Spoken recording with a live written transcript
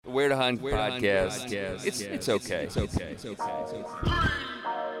Where to Hunt podcast. It's okay.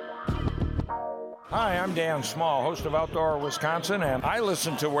 Hi, I'm Dan Small, host of Outdoor Wisconsin, and I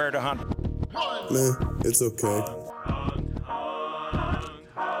listen to Where to Hunt. Nah, it's okay.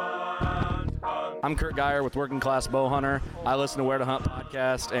 I'm Kurt Geyer with Working Class Bow Hunter. I listen to Where to Hunt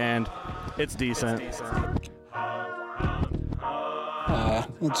podcast, and it's decent.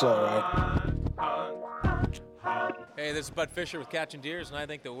 It's all right. Hey, this is Bud Fisher with Catching Deers, and I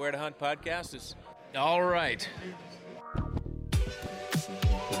think the Where to Hunt podcast is all right.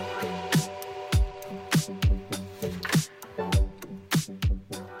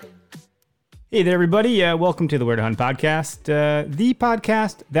 Hey there, everybody. Welcome to the Where to Hunt podcast, the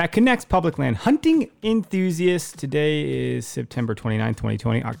podcast that connects public land hunting enthusiasts. Today is September 29th,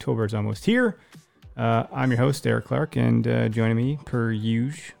 2020. October is almost here. I'm your host, Eric Clark, and joining me, per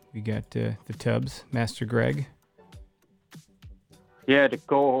usual, we got the Tubbs, Master Greg. Yeah, the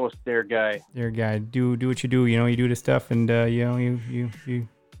co-host there, guy. There, guy. Do what you do. You know, you do the stuff, and you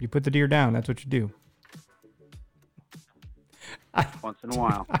put the deer down. That's what you do. Once in a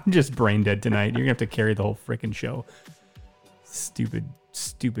while. I'm just brain dead tonight. You're gonna have to carry the whole freaking show. Stupid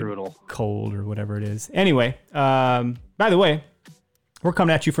Brutal. Cold or whatever it is. Anyway, by the way, we're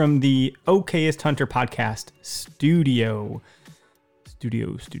coming at you from the Okayest Hunter podcast studio.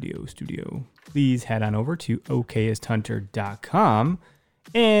 Please head on over to okayesthunter.com.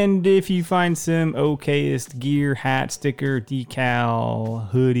 And if you find some Okayest gear, hat, sticker, decal,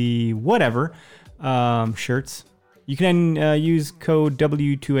 hoodie, whatever, shirts, you can use code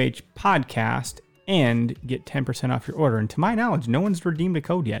W2H podcast and get 10% off your order. And to my knowledge, no one's redeemed a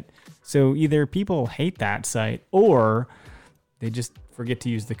code yet. So either people hate that site or they just forget to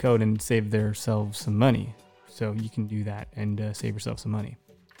use the code and save themselves some money. So you can do that and save yourself some money.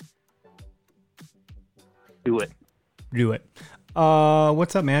 Do it.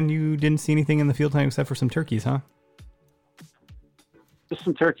 What's up, man? You didn't see anything in the field time except for some turkeys, huh? Just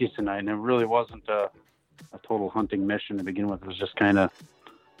some turkeys tonight, and it really wasn't a total hunting mission to begin with. It was just kind of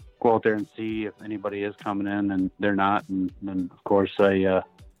go out there and see if anybody is coming in, and they're not. And then, of course, I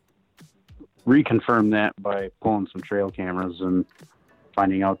reconfirmed that by pulling some trail cameras and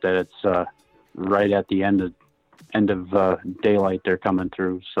finding out that it's right at the end of daylight they're coming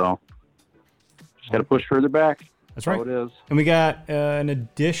through. So just got to push further back. That's right. How it is. And we got an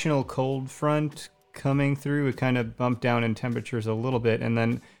additional cold front coming through. It kind of bumped down in temperatures a little bit, and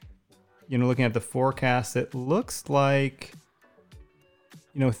then, you know, looking at the forecast, it looks like,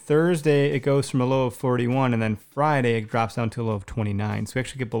 you know, Thursday it goes from a low of 41, and then Friday it drops down to a low of 29. So we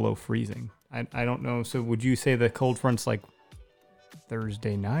actually get below freezing. I don't know. So would you say the cold front's like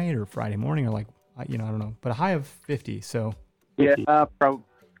Thursday night or Friday morning, or like, you know, I don't know, but a high of 50. So yeah,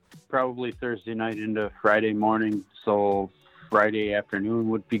 probably Thursday night into Friday morning. So Friday afternoon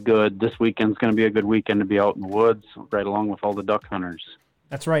would be good. This weekend's going to be a good weekend to be out in the woods, right along with all the duck hunters.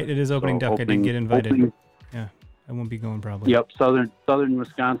 That's right. It is opening duck. I didn't get invited. Yeah, I won't be going probably. Yep, Southern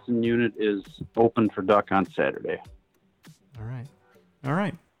Wisconsin unit is open for duck on Saturday. All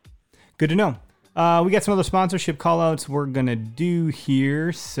right. Good to know. We got some other sponsorship call-outs we're going to do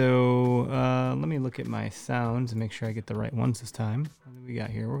here. So let me look at my sounds and make sure I get the right ones this time. What do we got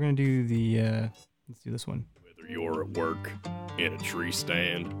here? We're going to do the, let's do this one. Whether you're at work, in a tree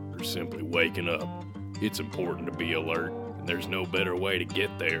stand, or simply waking up, it's important to be alert. And there's no better way to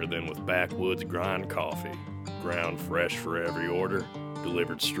get there than with Backwoods Grind Coffee. Ground fresh for every order,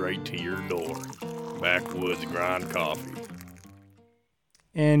 delivered straight to your door. Backwoods Grind Coffee.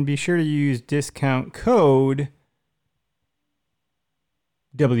 And be sure to use discount code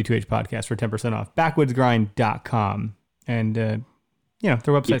W2H podcast for 10% off. Backwoodsgrind.com. And, you know,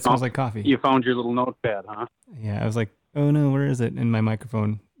 their website smells like coffee. You found your little notepad, huh? Yeah, I was like, oh no, where is it? And my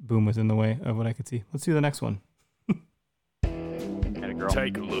microphone boom was in the way of what I could see. Let's do the next one.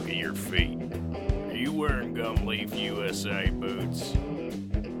 Take a look at your feet. Are you wearing Gumleaf USA boots?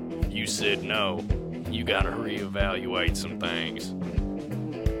 If you said no, you gotta reevaluate some things.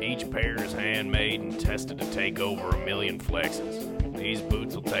 Each pair is handmade and tested to take over 1 million flexes. These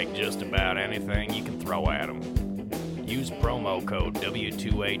boots will take just about anything you can throw at them. Use promo code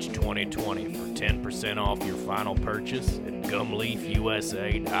W2H2020 for 10% off your final purchase at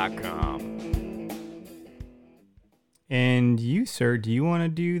gumleafusa.com. And you, sir, do you want to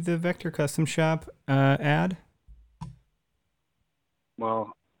do the Vector Custom Shop ad?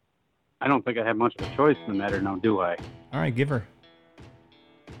 Well, I don't think I have much of a choice in the matter now, do I? All right, give her.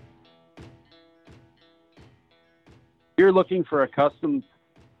 If you're looking for a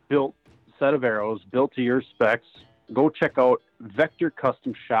custom-built set of arrows built to your specs, go check out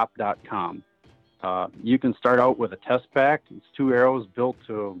VectorCustomShop.com. You can start out with a test pack. It's 2 arrows built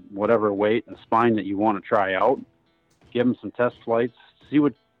to whatever weight and spine that you want to try out. Give them some test flights, see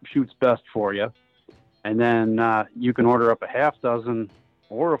what shoots best for you. And then you can order up a half dozen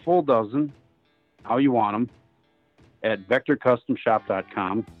or a full dozen, how you want them, at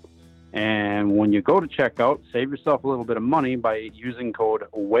VectorCustomShop.com. And when you go to checkout, save yourself a little bit of money by using code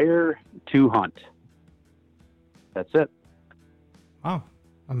WHERE2HUNT. That's it. Wow,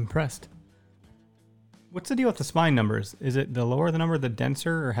 I'm impressed. What's the deal with the spine numbers? Is it the lower the number, the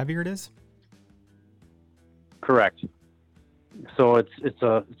denser or heavier it is? Correct. So it's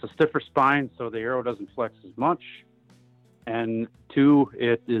a stiffer spine, so the arrow doesn't flex as much. And 2,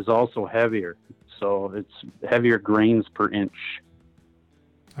 it is also heavier. So it's heavier grains per inch.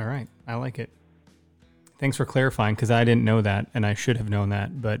 All right. I like it. Thanks for clarifying, because I didn't know that, and I should have known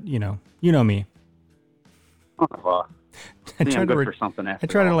that. But, you know me. I try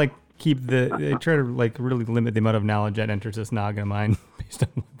to keep I try to really limit the amount of knowledge that enters this noggin of mine based on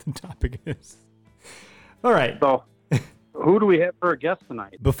what the topic is. All right. So who do we have for a guest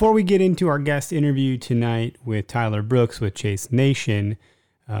tonight? Before we get into our guest interview tonight with Tyler Brooks with Chase Nation,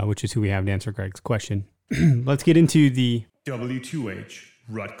 which is who we have to answer Greg's question, let's get into the W2H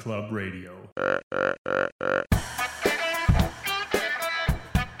Rut Club Radio.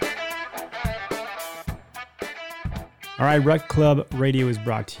 All right, Rut Club Radio is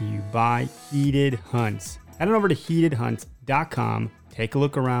brought to you by Heated Hunts. Head on over to heatedhunts.com. Take a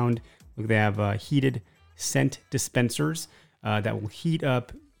look around. Look, they have heated scent dispensers that will heat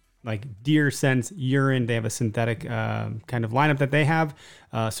up like deer scents, urine. They have a synthetic kind of lineup that they have.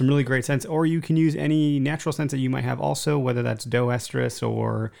 Some really great scents. Or you can use any natural scents that you might have also, whether that's doe estrus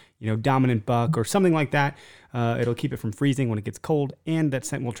or dominant buck or something like that. It'll keep it from freezing when it gets cold, and that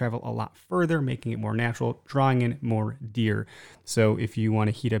scent will travel a lot further, making it more natural, drawing in more deer. So if you want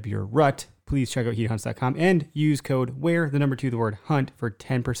to heat up your rut, please check out heathunts.com and use code WHERE2HUNT for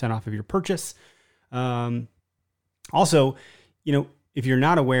 10% off of your purchase. Also, if you're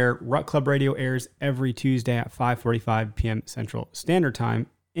not aware, Rut Club Radio airs every Tuesday at 5:45 p.m. Central Standard Time.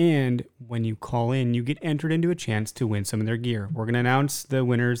 And when you call in, you get entered into a chance to win some of their gear. We're going to announce the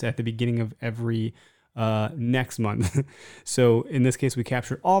winners at the beginning of every next month. So in this case, we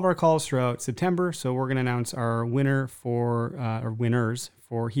captured all of our calls throughout September. So we're going to announce our winner or winners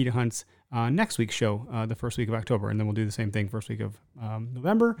for Heated Hunts next week's show, the first week of October. And then we'll do the same thing first week of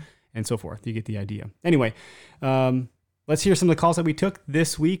November and so forth. You get the idea. Anyway, let's hear some of the calls that we took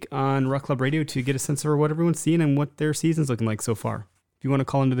this week on Rut Club Radio to get a sense of what everyone's seeing and what their season's looking like so far. If you want to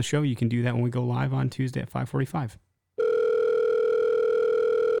call into the show, you can do that when we go live on Tuesday at 5:45.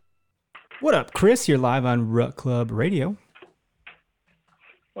 What up, Chris? You're live on Rut Club Radio.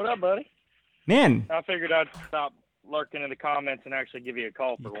 What up, buddy? Man. I figured I'd stop lurking in the comments and actually give you a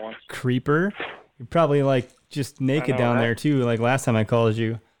call for once. Creeper. You're probably just naked down there too, like last time I called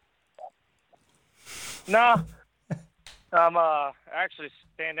you. Nah. I'm actually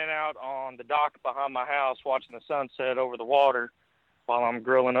standing out on the dock behind my house watching the sunset over the water while I'm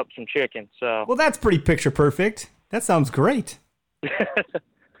grilling up some chicken. So. Well, that's pretty picture perfect. That sounds great.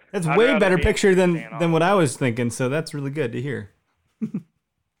 That's way better picture than what I was thinking, so that's really good to hear.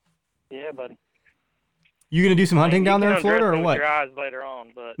 Yeah, buddy. You gonna do some hunting down there in Florida or what? Your eyes later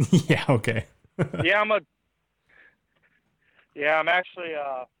on, but yeah, okay. I'm actually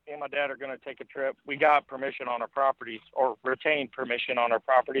me and my dad are gonna take a trip. We got permission on our properties, or retained permission on our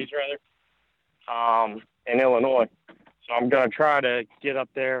properties rather, in Illinois. So I'm gonna try to get up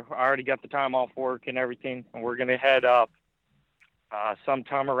there. I already got the time off work and everything, and we're gonna head up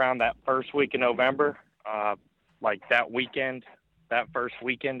sometime around that first week of November, like that first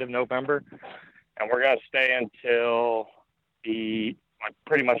weekend of November. And we're going to stay until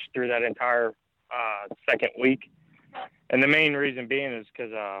pretty much through that entire second week. And the main reason being is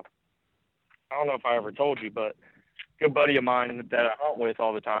because, I don't know if I ever told you, but a good buddy of mine that I hunt with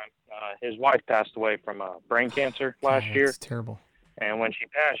all the time, his wife passed away from brain cancer last year. That's terrible. And when she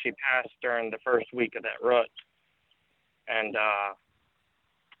passed during the first week of that rut. And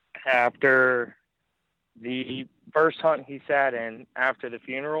after the first hunt he sat in after the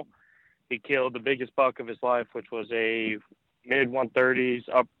funeral, he killed the biggest buck of his life, which was a mid 130s,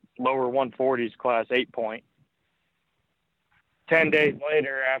 up lower 140s class 8-point. 10 days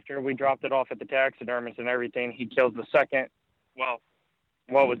later, after we dropped it off at the taxidermist and everything, he killed the second,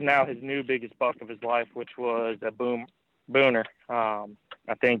 what was now his new biggest buck of his life, which was a booner.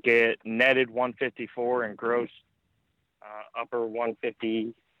 I think it netted 154 and grossed upper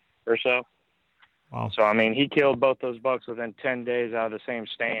 150 or so. Wow. So, I mean, he killed both those bucks within 10 days out of the same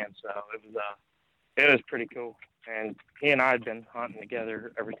stand. So it was pretty cool. And he and I had been hunting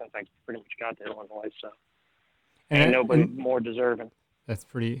together ever since I pretty much got to Illinois. So And ain't nobody more deserving. That's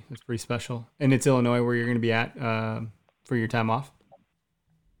pretty special. And it's Illinois where you're going to be at for your time off?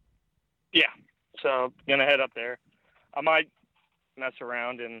 Yeah. So gonna head up there. I might mess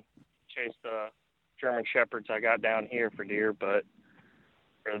around and chase the German Shepherds I got down here for deer, but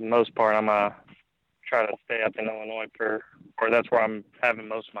for the most part, I'm try to stay up in Illinois or that's where I'm having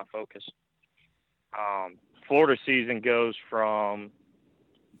most of my focus. Florida season goes from,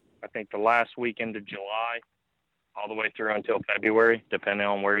 I think, the last weekend of July all the way through until February, depending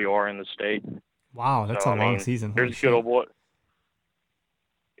on where you are in the state. Wow, that's a long season. There's good old boy.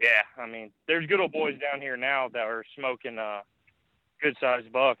 Yeah, I mean, there's good old boys down here now that are smoking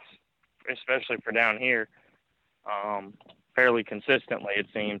good-sized bucks, especially for down here, fairly consistently, it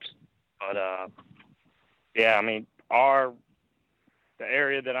seems. But, yeah, I mean, the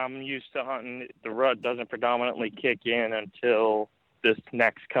area that I'm used to hunting, the rut doesn't predominantly kick in until this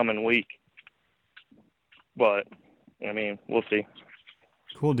next coming week. But, I mean, we'll see.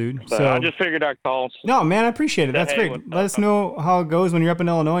 Cool, dude. But I just figured I'd call. No, man, I appreciate it. That's great. Let us know how it goes when you're up in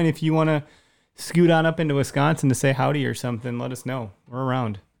Illinois, and if you want to scoot on up into Wisconsin to say howdy or something, let us know. We're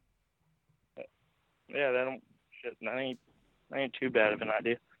around. Yeah, that ain't too bad of an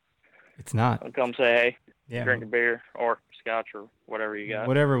idea. It's not. I'll come say hey, yeah, drink a beer or scotch or whatever you got.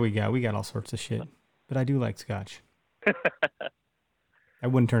 Whatever we got all sorts of shit. But I do like scotch. I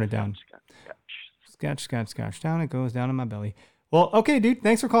wouldn't turn it down. Scotch. Down it goes, down in my belly. Well, okay, dude.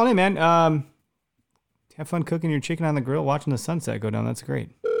 Thanks for calling in, man. Have fun cooking your chicken on the grill, watching the sunset go down. That's great.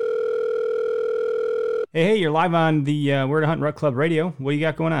 Hey, you're live on the Where to Hunt Rut Club Radio. What do you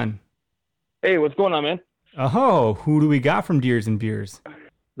got going on? Hey, what's going on, man? Oh, who do we got from Deers and Beers?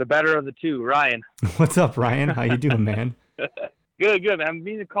 The better of the two, Ryan. What's up, Ryan? How you doing, man? Good, man. I've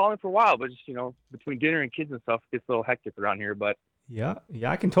been calling for a while, but just, between dinner and kids and stuff, it gets a little hectic around here. But yeah,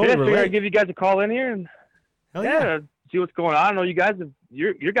 I can totally relate. I'd give you guys a call in here and Hell yeah. See what's going on. I know you guys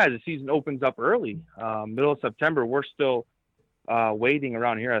your guys' season opens up early, middle of September. We're still waiting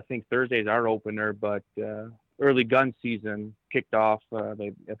around here. I think Thursday's our opener, but early gun season kicked off. I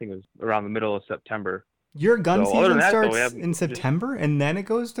think it was around the middle of September. Your gun season starts in September, and then it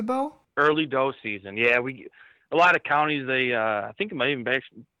goes to bow? Early doe season. Yeah, a lot of counties, I think it might even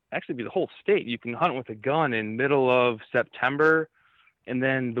actually be the whole state. You can hunt with a gun in middle of September, and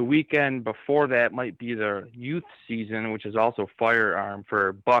then the weekend before that might be the youth season, which is also firearm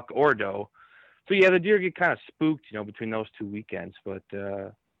for buck or doe. So yeah, the deer get kind of spooked, between those two weekends. But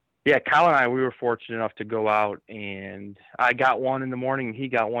yeah, Kyle and I, we were fortunate enough to go out, and I got one in the morning, and he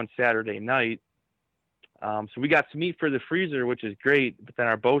got one Saturday night. So we got some meat for the freezer, which is great. But then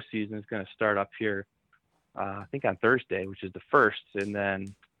our bow season is going to start up here, I think on Thursday, which is the 1st. And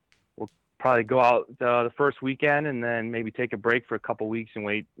then we'll probably go out the first weekend and then maybe take a break for a couple weeks and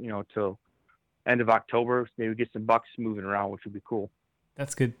wait, till end of October. Maybe get some bucks moving around, which would be cool.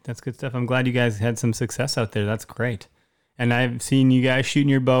 That's good. That's good stuff. I'm glad you guys had some success out there. That's great. And I've seen you guys shooting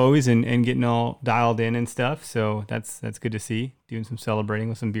your bows and getting all dialed in and stuff. So that's good to see. Doing some celebrating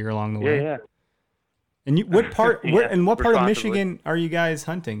with some beer along the way. Yeah. And what part of Michigan are you guys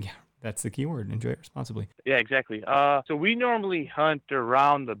hunting? Yeah, that's the key word. Enjoy it responsibly. Yeah, exactly. So we normally hunt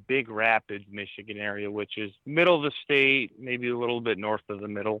around the Big Rapids, Michigan area, which is middle of the state, maybe a little bit north of the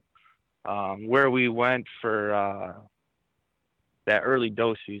middle. Where we went for that early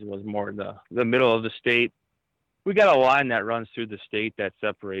doe season was more the middle of the state. We got a line that runs through the state that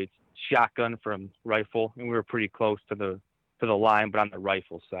separates shotgun from rifle, and we were pretty close to the line, but on the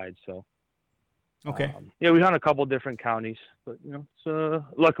rifle side. So. Okay. Yeah, we hunt a couple different counties, but so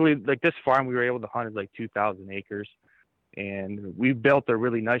luckily, like this farm, we were able to hunt like 2,000 acres, and we built a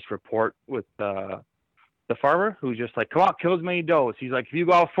really nice rapport with the farmer, who's just like, "Come on, kill as many does." He's like, "If you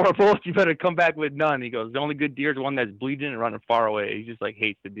go out 4 bullets, you better come back with none." He goes, "The only good deer is one that's bleeding and running far away." He just like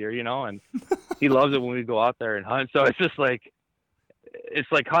hates the deer, and he loves it when we go out there and hunt. So it's just like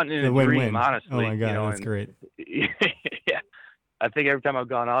hunting in a dream, honestly. Oh my god, that's great. Yeah, I think every time I've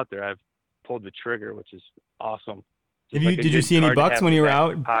gone out there, I've pulled the trigger, which is awesome. Did you see any bucks when you were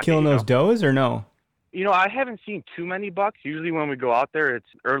out killing those does or no? I haven't seen too many bucks. Usually when we go out there, it's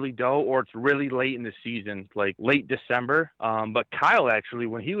early doe or it's really late in the season, like late December. But Kyle, actually,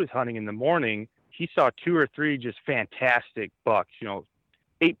 when he was hunting in the morning, he saw 2 or 3 just fantastic bucks,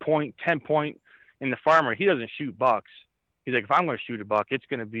 8-point, 10-point. And the farmer, he doesn't shoot bucks. He's like, if I'm going to shoot a buck, it's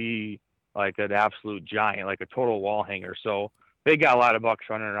going to be like an absolute giant, like a total wall hanger. So they got a lot of bucks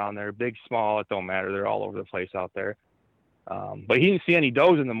running around there, big, small, it don't matter. They're all over the place out there. But he didn't see any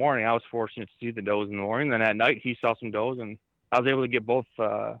does in the morning. I was fortunate to see the does in the morning. Then at night, he saw some does, and I was able to get both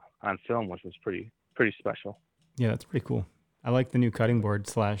on film, which was pretty special. Yeah, that's pretty cool. I like the new cutting board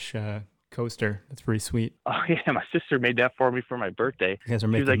 / coaster. That's pretty sweet. Oh yeah, my sister made that for me for my birthday. You guys are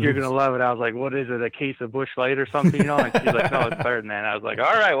She making was like, "You're moves. gonna love it." I was like, "What is it? A case of Busch Light or something?" You know? And she's like, "No, it's better than that." I was like,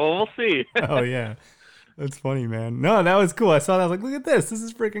 "All right, well, we'll see." Oh yeah, that's funny, man. No, that was cool. I saw that. I was like, look at this. This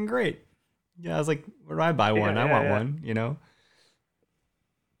is freaking great. Yeah, I was like, where do I buy one? I want one. You know.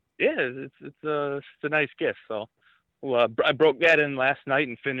 Yeah, it's a nice gift. So, well, I broke that in last night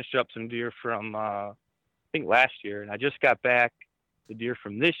and finished up some deer from I think last year, and I just got back the deer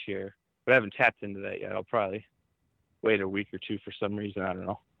from this year, but I haven't tapped into that yet. I'll probably wait a week or two for some reason. I don't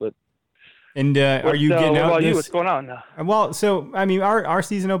know, but. And are you getting out? What about this... you? What's going on? Well, so I mean, our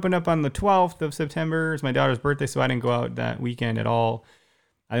season opened up on the 12th of September. It's my daughter's birthday, so I didn't go out that weekend at all.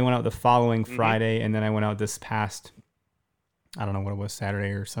 I went out the following Friday, and then I went out this past, I don't know what it was,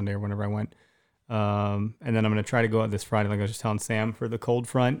 Saturday or Sunday or whenever I went. And then I'm gonna try to go out this Friday, like I was just telling Sam, for the cold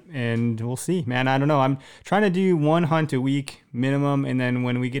front, and we'll see, man. I don't know. I'm trying to do one hunt a week minimum, and then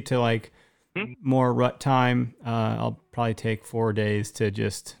when we get to like more rut time, I'll probably take 4 days to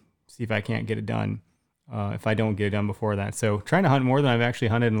just see if I can't get it done, if I don't get it done before that. So trying to hunt more than I've actually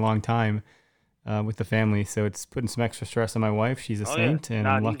hunted in a long time with the family. So it's putting some extra stress on my wife. She's a saint and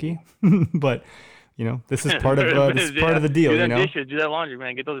I'm lucky. But, you know, this is part of the deal, do you know? Dishes, do that laundry,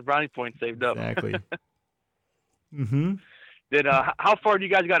 man. Get those brownie points saved up. Exactly. Mm-hmm. How far do you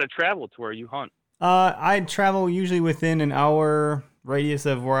guys got to travel to where you hunt? I travel usually within an hour radius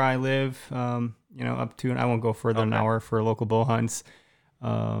of where I live, you know, up to, and I won't go further than an hour for local bow hunts.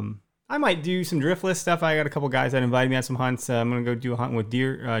 I might do some driftless stuff. I got a couple guys that invited me on some hunts. I'm going to go do a hunt with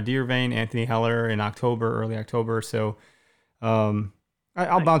Deer Vein, Anthony Heller in early October. So, I'll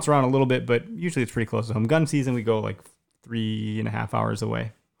bounce around a little bit, but usually it's pretty close to home. Gun season, we go like 3.5 hours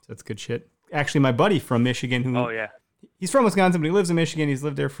away. So that's good shit. Actually, my buddy from Michigan, he's from Wisconsin, but he lives in Michigan. He's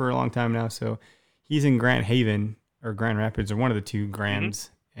lived there for a long time now. So he's in Grand Haven or Grand Rapids or one of the two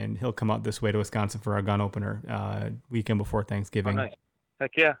Grands. And he'll come out this way to Wisconsin for our gun opener weekend before Thanksgiving. Oh, nice.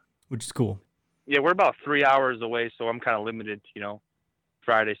 Heck yeah. Which is cool. Yeah, we're about 3 hours away, so I'm kind of limited, you know,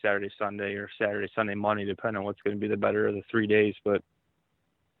 Friday, Saturday, Sunday, or Saturday, Sunday, Monday, depending on what's going to be the better of the 3 days. But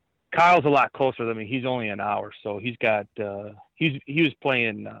Kyle's a lot closer than me. He's only an hour, so he's got he was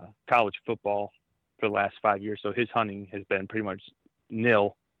playing college football for the last 5 years, so his hunting has been pretty much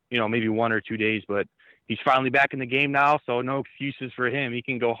nil, you know, maybe 1 or 2 days, but he's finally back in the game now, so no excuses for him. He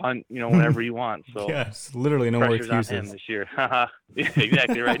can go hunt, you know, whenever he wants. So yes, literally no more excuses on him this year. Yeah,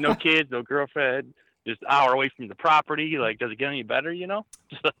 exactly right. No kids, no girlfriend, just an hour away from the property. Like, does it get any better? You know,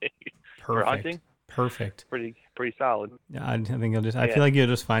 just like for hunting. Perfect. Pretty solid. Yeah, I think he'll just. I feel like you'll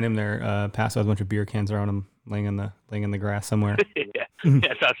just find him there, pass out a bunch of beer cans around him, laying in the grass somewhere.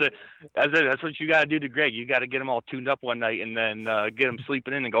 Yes, that's it. That's what you got to do to Greg. You got to get him all tuned up one night and then get him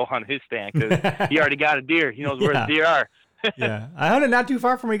sleeping in and go hunt his stand because he already got a deer. He knows where the deer are. Yeah, I hunted not too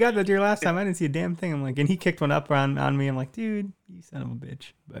far from where he got the deer last time. I didn't see a damn thing. I'm like, and he kicked one up on me. I'm like, dude, you son of a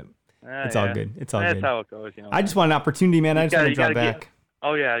bitch. But it's all good. It's all good. That's how it goes. You know. I just want an opportunity, man. I just want to drop back.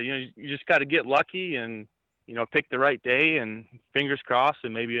 Oh yeah, you know, you just got to get lucky and, you know, pick the right day and fingers crossed,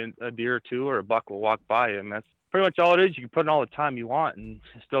 and maybe a deer or two or a buck will walk by you. And that's pretty much all it is. You can put in all the time you want, and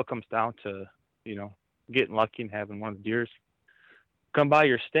it still comes down to, you know, getting lucky and having one of the deers come by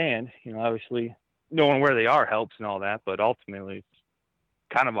your stand. You know, obviously knowing where they are helps and all that, but ultimately it's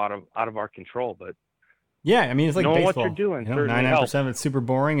kind of out of our control. But yeah, I mean, it's like knowing baseball. what you're doing. You know, 99% it's super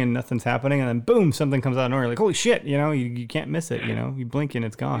boring and nothing's happening, and then boom, something comes out of nowhere. Like, holy shit, you know, you can't miss it. You know, you blink and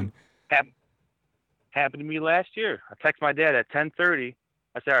it's gone. Happened to me last year. I text my dad at 10:30.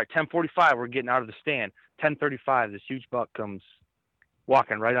 I said, all right, 10:45, we're getting out of the stand. 10:35, this huge buck comes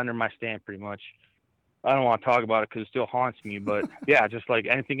walking right under my stand pretty much. I don't want to talk about it because it still haunts me, but yeah, just like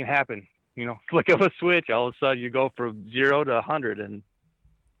anything can happen. You know, flick of a switch, all of a sudden you go from 0 to 100. And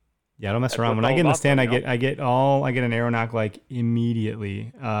yeah, I don't mess around. When I get in the stand, I get an arrow knock like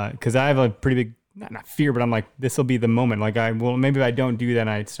immediately because I have a pretty big, not fear, but I'm like, this will be the moment. Like maybe if I don't do that and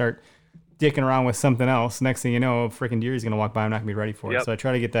I start dicking around with something else, next thing you know, a freaking deer is going to walk by. I'm not going to be ready for it. So I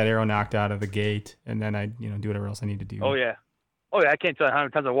try to get that arrow knocked out of the gate, and then I, you know, do whatever else I need to do. Oh yeah. I can't tell you how many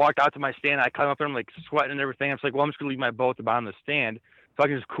times I walked out to my stand. I come up and I'm like sweating and everything. I'm just like, well, I'm just going to leave my bow at the bottom of the stand so I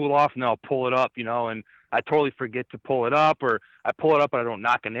can just cool off, and then I'll pull it up, you know, and I totally forget to pull it up, or I pull it up and I don't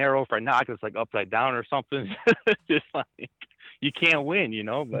knock an arrow. If I knock, it's like upside down or something. Just like, you can't win, you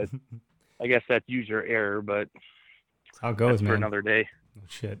know, but I guess that's user error, but that's how it goes, man. For another day. Oh,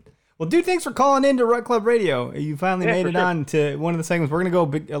 shit. Well, dude, thanks for calling in to Rut Club Radio. You finally made it on to one of the segments. We're going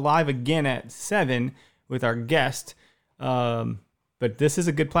to go live again at 7 with our guest. But this is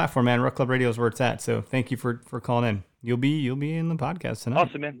a good platform, man. Rut Club Radio is where it's at. So thank you for calling in. You'll be in the podcast tonight.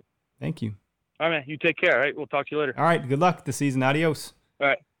 Awesome, man. Thank you. All right, man. You take care. All right. We'll talk to you later. All right. Good luck this season. Adios. All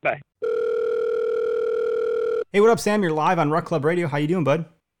right. Bye. Hey, what up, Sam? You're live on Ruck Club Radio. How you doing, bud?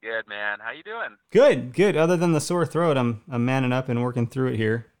 Good, man. How you doing? Good. Other than the sore throat, I'm manning up and working through it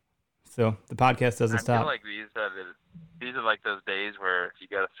here. So the podcast doesn't stop. I feel like these are like those days where if you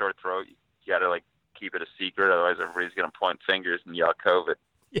got a sore throat, you got to like keep it a secret. Otherwise, everybody's gonna point fingers and yell COVID.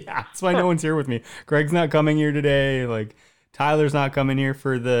 Yeah, that's why no one's here with me. Greg's not coming here today. Like Tyler's not coming here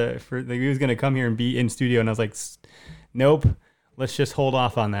for he was gonna come here and be in studio, and I was like, nope. Let's just hold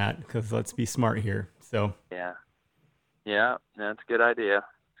off on that because let's be smart here. So Yeah, that's a good idea.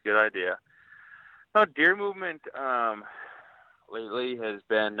 It's a good idea. Oh, deer movement lately has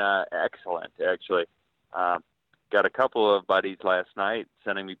been excellent, actually. Got a couple of buddies last night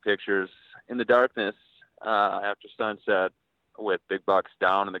sending me pictures in the darkness after sunset with big bucks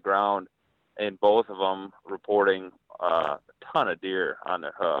down in the ground, and both of them reporting a ton of deer on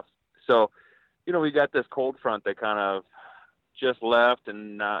their hoof. So, we got this cold front that kind of just left,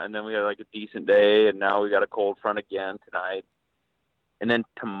 and then we had like a decent day, and now we got a cold front again tonight. And then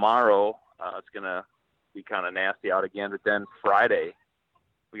tomorrow, it's going to be kind of nasty out again. But then Friday,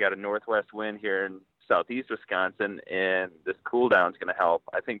 we got a northwest wind here in southeast Wisconsin, and this cool down is going to help.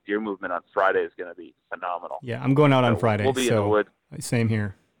 I think deer movement on Friday is going to be phenomenal. Yeah, I'm going out on Friday. We'll be in the woods. Same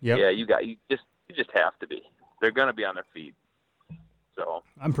here. Yep. Yeah, you just have to be. They're going to be on their feet. So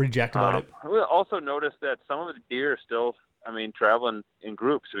I'm pretty jacked about it. We also noticed that some of the deer are still, traveling in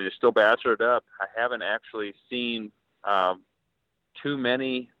groups. They're still bachelored up. I haven't actually seen too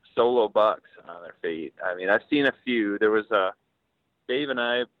many solo bucks on their feet. I've seen a few. There was Dave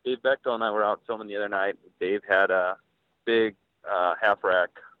Bechtel and I were out filming the other night. Dave had a big half rack,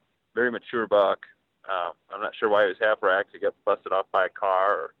 very mature buck. I'm not sure why he was half racked. He got busted off by a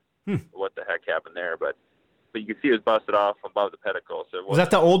car or what the heck happened there, but you could see it was busted off above the pedicle. So was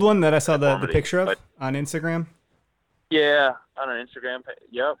that the old one that I saw the picture of on Instagram? Yeah, on an Instagram.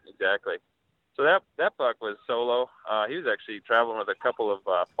 Yep, exactly. So that buck was solo. He was actually traveling with a couple of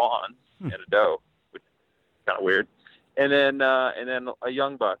fawns and a doe, which is kind of weird. And then a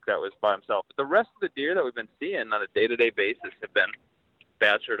young buck that was by himself. But the rest of the deer that we've been seeing on a day-to-day basis have been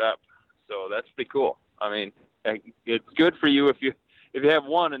bachelored up. So that's pretty cool. It's good for you if you have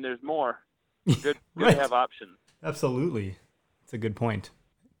one and there's more. Good Right. to have options. Absolutely. That's a good point.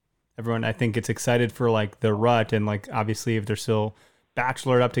 Everyone, I think, gets excited for like the rut, and like obviously if they're still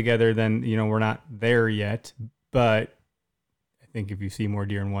bachelored up together, then we're not there yet. But I think if you see more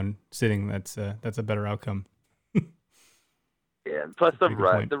deer in one sitting, that's a better outcome. Yeah, and plus the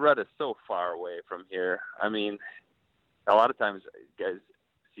rut is so far away from here. A lot of times guys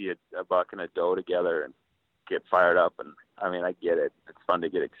see a buck and a doe together and get fired up, and I get it. It's fun to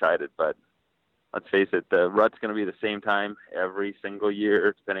get excited, but let's face it, the rut's going to be the same time every single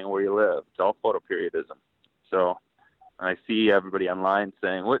year, depending on where you live. It's all photoperiodism. So I see everybody online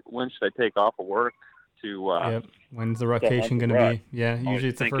saying, when should I take off of work to yep. When's the rutcation going to be? Yeah,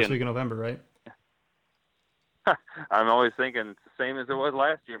 usually it's the first week of November, right? I'm always thinking it's the same as it was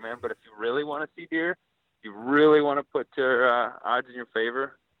last year, man. But if you really want to see deer, you really want to put your odds in your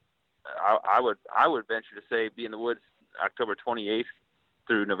favor, I would venture to say be in the woods October 28th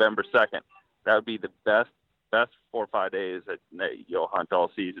through November 2nd. That would be the best 4 or 5 days that you'll hunt all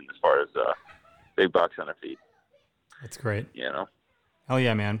season as far as big bucks on their feet. That's great. Hell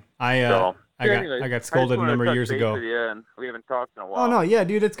yeah, man. I got scolded a number of years ago. And we haven't talked in a while. Oh no, yeah,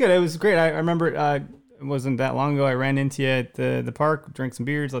 dude, it's good. It was great. I remember it wasn't that long ago. I ran into you at the park, drank some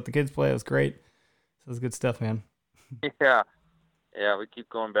beers, let the kids play. It was great. So it was good stuff, man. Yeah, we keep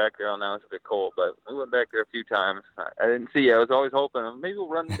going back there. Now it's a bit cold, but we went back there a few times. I didn't see you. I was always hoping maybe we'll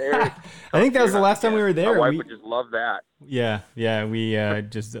run there. I think that was the last time we were there. My wife would just love that. Yeah. We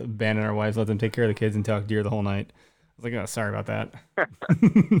just abandoned our wives, let them take care of the kids, and talk deer the whole night. I was like, oh, sorry about that.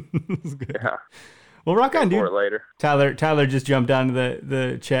 It was good. Yeah. Well, rock on, dude. Later. Tyler just jumped onto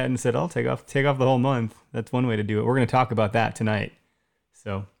the chat and said, I'll take off the whole month. That's one way to do it. We're going to talk about that tonight.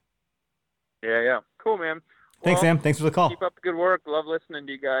 So. Yeah. Cool, man. Thanks, Sam. Thanks for the call. Keep up the good work. Love listening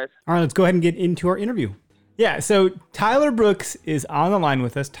to you guys. All right, let's go ahead and get into our interview. Yeah, so Tyler Brooks is on the line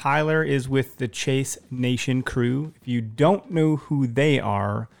with us. Tyler is with the Chase Nation crew. If you don't know who they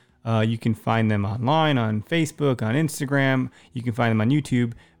are, you can find them online on Facebook, on Instagram. You can find them on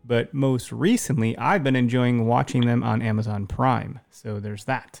YouTube. But most recently, I've been enjoying watching them on Amazon Prime. So there's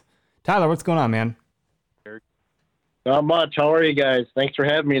that. Tyler, what's going on, man? Not much. How are you guys? Thanks for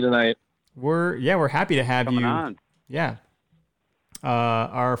having me tonight. We're happy to have Coming you. on. Yeah.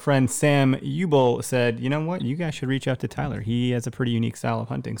 Our friend Sam Ubel said, you know what? You guys should reach out to Tyler. He has a pretty unique style of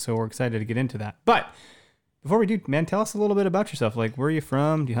hunting, so we're excited to get into that. But before we do, man, tell us a little bit about yourself. Like, where are you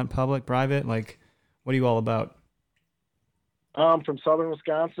from? Do you hunt public, private? Like, what are you all about? I'm from southern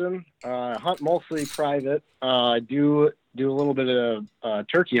Wisconsin. I hunt mostly private. I do a little bit of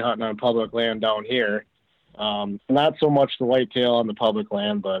turkey hunting on public land down here. Not so much the whitetail on the public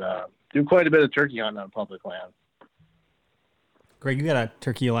land, but do quite a bit of turkey hunting on public land. Greg, you got a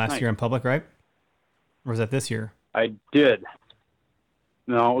turkey last year on public, right? Or was that this year? I did.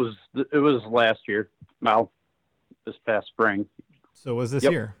 No, it was last year. Well, this past spring. So it was this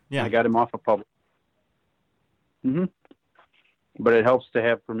year? Yeah. I got him off of public. Mm-hmm. But it helps to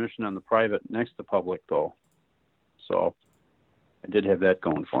have permission on the private next to public, though. So I did have that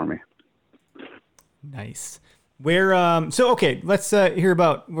going for me. Nice. Where? Okay, let's hear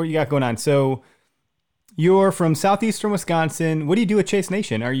about what you got going on. So you're from southeastern Wisconsin. What do you do at Chase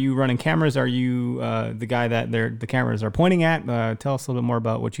Nation? Are you running cameras? Are you the guy that the cameras are pointing at? Tell us a little bit more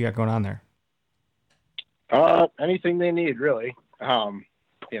about what you got going on there. Anything they need, really. I'll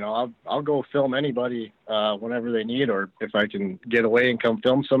go film anybody whenever they need, or if I can get away and come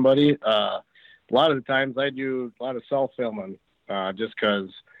film somebody. A lot of the times I do a lot of self-filming just because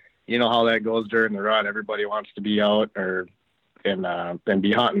you know how that goes during the rut. Everybody wants to be out and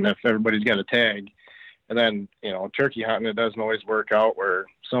be hunting if everybody's got a tag. And then, turkey hunting, it doesn't always work out where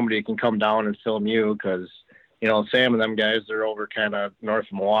somebody can come down and film you because, Sam and them guys, they're over kind of north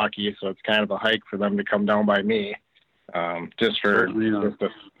of Milwaukee, so it's kind of a hike for them to come down by me just to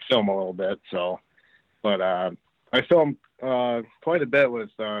film a little bit. So, but I film quite a bit with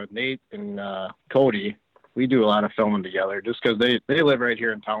Nate and Cody. We do a lot of filming together just because they live right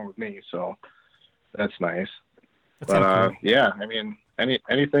here in town with me, so that's nice. But yeah, I mean,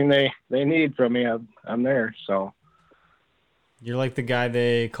 anything they need from me, I'm there. So you're like the guy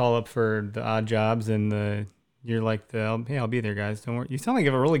they call up for the odd jobs, and you're like hey, I'll be there, guys. Don't worry. You sound like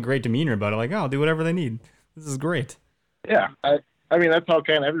you have a really great demeanor about it. Like, I'll do whatever they need. This is great. Yeah, I mean that's how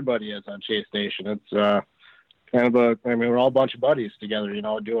kind of everybody is on Chase Nation. It's we're all a bunch of buddies together,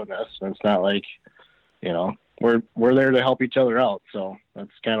 doing this. And it's not like, we're there to help each other out. So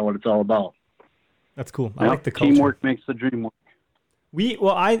that's kind of what it's all about. That's cool. I like the culture. Teamwork makes the dream work.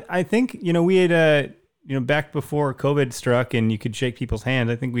 I think, we had, back before COVID struck and you could shake people's hands.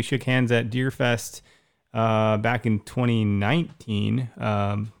 I think we shook hands at Deer Fest back in 2019,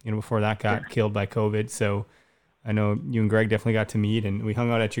 before that got killed by COVID. So I know you and Greg definitely got to meet, and we hung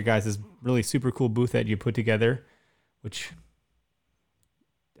out at your guys' really super cool booth that you put together, which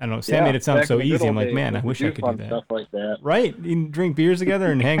I don't know. Sam made it sound so easy. I'm like, man, I wish I could do that. Stuff like that. Right? You can drink beers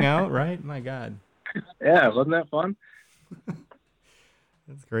together and hang out, right? My God. Yeah, wasn't that fun?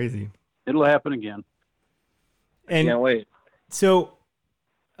 That's crazy. It'll happen again. And can't wait. So,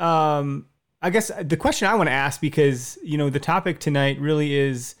 I guess the question I want to ask, because, the topic tonight really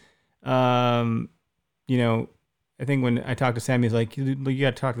is, I think when I talked to Sam, he's like, you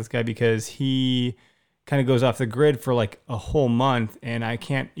got to talk to this guy because he kind of goes off the grid for like a whole month, and I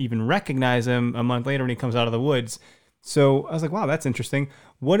can't even recognize him a month later when he comes out of the woods. So I was like, wow, that's interesting.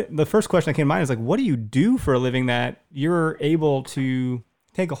 The first question that came to mind is like, what do you do for a living that you're able to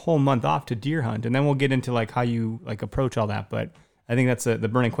take a whole month off to deer hunt? And then we'll get into like how you like approach all that. But I think that's the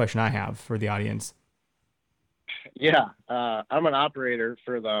burning question I have for the audience. Yeah. I'm an operator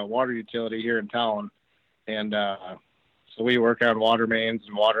for the water utility here in town. And so we work on water mains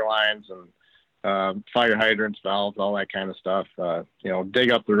and water lines and fire hydrants, valves, all that kind of stuff.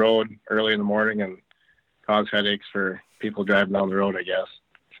 Dig up the road early in the morning and cause headaches for people driving down the road, I guess.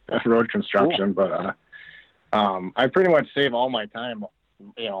 Road construction. Cool. But I pretty much save all my time,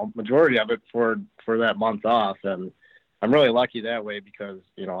 majority of it for that month off. And I'm really lucky that way because,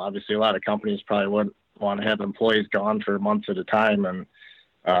 obviously a lot of companies probably wouldn't want to have employees gone for months at a time. And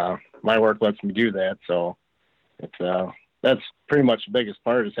my work lets me do that. So that's pretty much the biggest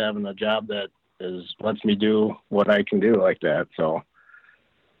part, is having a job that lets me do what I can do like that. So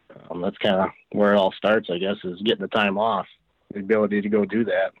that's kind of where it all starts, I guess, is getting the time off, the ability to go do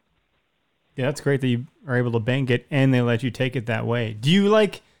that. Yeah, that's great that you are able to bank it and they let you take it that way. Do you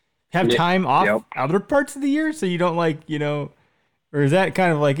have time off other parts of the year so you don't or is that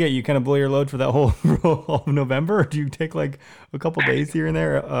kind of like it? You kind of blow your load for that whole of November, or do you take like a couple days here and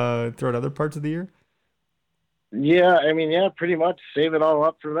there throughout other parts of the year? Yeah, pretty much save it all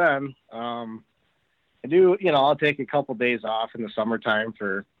up for them. I do, I'll take a couple days off in the summertime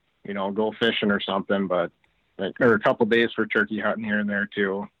for, go fishing or something, or a couple days for turkey hunting here and there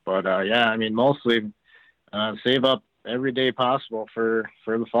too. But mostly save up every day possible for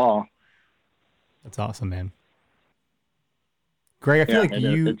the fall. That's awesome, man. Greg, I feel like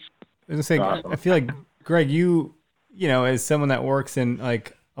awesome. I feel like Greg, you as someone that works in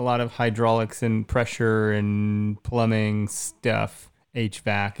like a lot of hydraulics and pressure and plumbing stuff,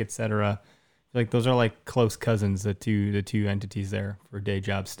 HVAC, etc. Like those are like close cousins, the two entities there for day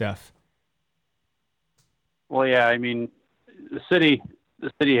job stuff. Well, yeah, I mean, the city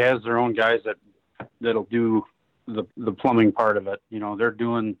has their own guys that'll do the plumbing part of it. You know, they're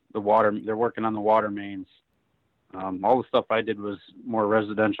doing the water. They're working on the water mains. All the stuff I did was more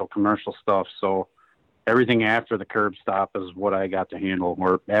residential, commercial stuff. So everything after the curb stop is what I got to handle,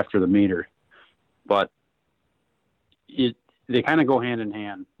 or after the meter. But they kind of go hand in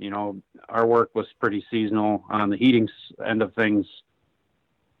hand. You know, our work was pretty seasonal. On the heating end of things,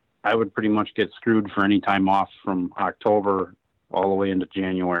 I would pretty much get screwed for any time off from October all the way into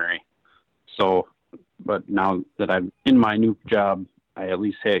January. So, but now that I'm in my new job, I at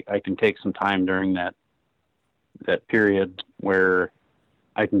least I can take some time during that period where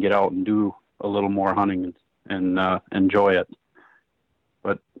I can get out and do a little more hunting and enjoy it.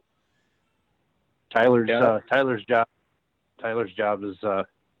 But Tyler's job is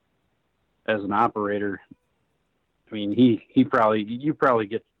as an operator. I mean, you probably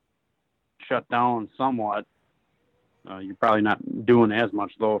get shut down somewhat. You're probably not doing as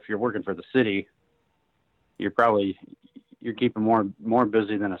much though. If you're working for the city, you're keeping more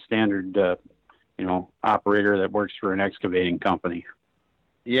busy than a standard operator that works for an excavating company.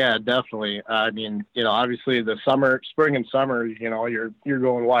 Yeah, definitely. I mean, obviously the spring and summer, you're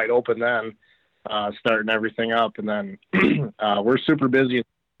going wide open then, starting everything up. And then we're super busy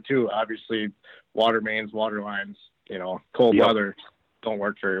too. Obviously water mains, water lines, cold weather don't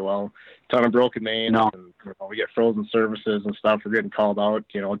work very well. Ton of broken mains. No. And, we get frozen services and stuff. We're getting called out,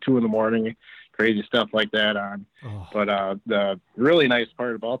 2 a.m, crazy stuff like that on. Oh. But the really nice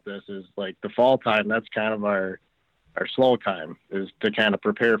part about this is like the fall time, that's kind of our slow time, is to kind of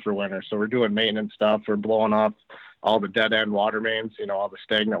prepare for winter. So we're doing maintenance stuff. We're blowing off all the dead end water mains, all the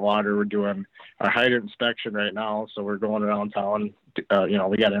stagnant water. We're doing our hydrant inspection right now. So we're going around town. We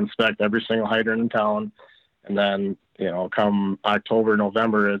got to inspect every single hydrant in town. And then, come October,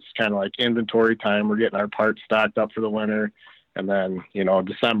 November, it's kind of like inventory time. We're getting our parts stocked up for the winter. And then,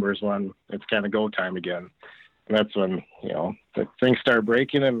 December is when it's kind of go time again. And that's when, things start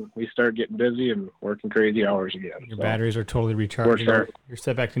breaking and we start getting busy and working crazy hours again. Your batteries are totally recharged. You're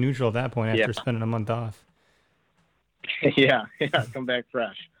set back to neutral at that point after spending a month off. Yeah, come back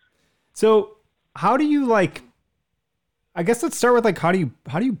fresh. So how do you I guess let's start with how do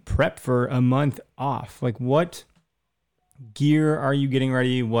you prep for a month off? Like what gear are you getting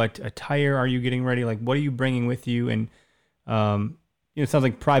ready? What attire are you getting ready? Like what are you bringing with you? And it sounds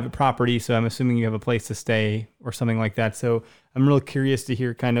like private property, so I'm assuming you have a place to stay or something like that. So I'm really curious to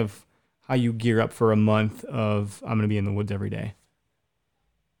hear kind of how you gear up for a month of I'm going to be in the woods every day.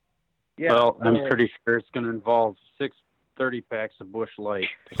 Yeah, well, I'm pretty sure it's going to involve 6 30-packs of Busch Light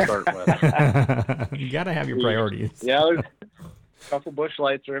to start with. You got to have your priorities. Yeah, there's a couple Busch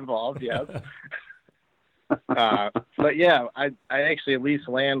Lights are involved, yes. But yeah, I actually lease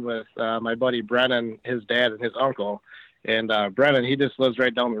land with my buddy Brennan, his dad, and his uncle. And Brennan, he just lives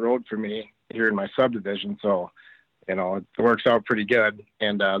right down the road from me here in my subdivision. So, it works out pretty good.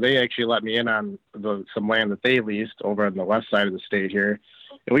 And they actually let me in on some land that they leased over on the west side of the state here.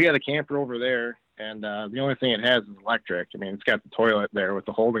 And we got a camper over there. And the only thing it has is electric. I mean, it's got the toilet there with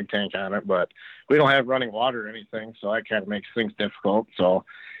the holding tank on it, but we don't have running water or anything. So that kind of makes things difficult. So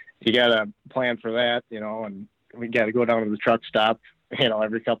you got to plan for that, and we got to go down to the truck stop,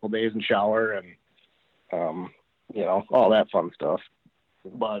 every couple of days and shower and, all that fun stuff.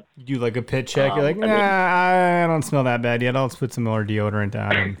 But you do like a pit check. You're like, I don't smell that bad yet. I'll just put some more deodorant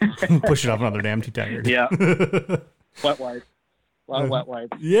on and push it off another day. I'm too tired. Yeah. Wet wipes. A lot of wet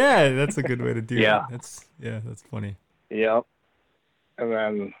wipes. Yeah, that's a good way to do it. That's funny. Yep. And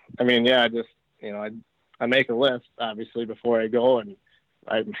then, I just, I make a list obviously before I go, and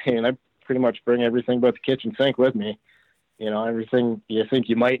I pretty much bring everything but the kitchen sink with me. Everything you think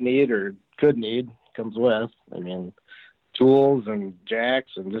you might need or could need comes with. Tools and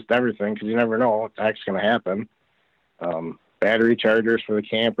jacks and just everything, because you never know what the heck's going to happen. Battery chargers for the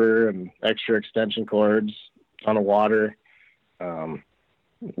camper and extra extension cords, ton of water, a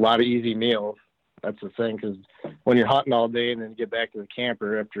lot of easy meals. That's the thing, because when you're hunting all day and then you get back to the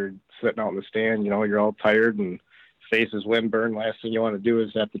camper after sitting out in the stand, you're all tired and face is windburned. Last thing you want to do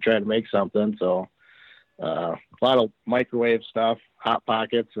is have to try to make something. So a lot of microwave stuff, Hot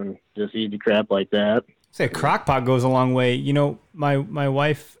Pockets, and just easy crap like that. Say a crock pot goes a long way. My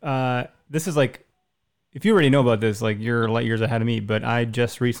wife, this is if you already know about this, you're light years ahead of me, but I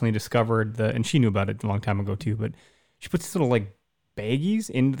just recently discovered and she knew about it a long time ago too, but she puts these little baggies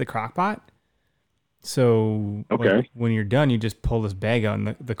into the crock pot. So Okay. when you're done, you just pull this bag out,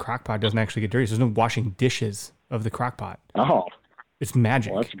 and the crock pot doesn't actually get dirty. So there's no washing dishes of the crock pot. Oh, it's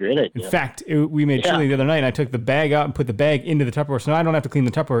magic. well, that's a great idea. In fact, we made chili the other night, and I took the bag out and put the bag into the Tupperware, so now I don't have to clean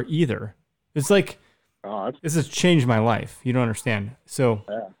the Tupperware either. It's like, this has changed my life. You don't understand. So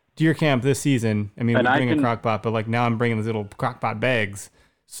deer camp this season, I mean, And we I bring a can- crock pot, but like now I'm bringing these little crock pot bags,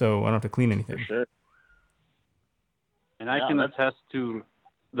 so I don't have to clean anything. For sure. And I can attest to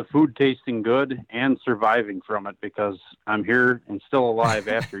the food tasting good and surviving from it because I'm here and still alive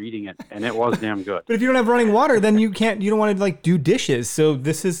after eating it, and it was damn good. But if you don't have running water, then you don't want to like do dishes. So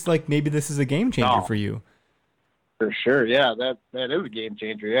this is like, maybe this is a game changer for you. For sure, yeah, that is a game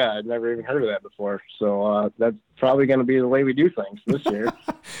changer. Yeah, I'd never even heard of that before. So that's probably going to be the way we do things this year.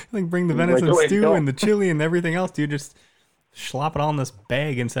 Like bring the Like venison the way to stew go. and the chili and everything else, dude. Just slop it all in this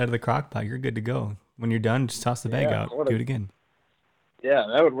bag inside of the crock pot. You're good to go. When you're done, just toss the bag Yeah, out. what Do a- it again. Yeah,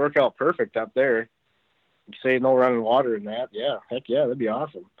 that would work out perfect up there. You say no running water in that. Yeah, heck yeah, that'd be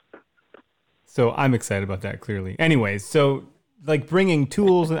awesome. So I'm excited about that, clearly. Anyways, so like bringing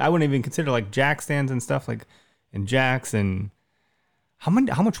tools, I wouldn't even consider like jack stands and stuff, like, and jacks. And how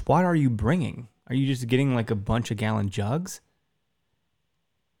much water are you bringing? Are you just getting like a bunch of gallon jugs?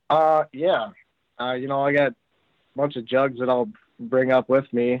 Yeah. I got a bunch of jugs that I'll bring up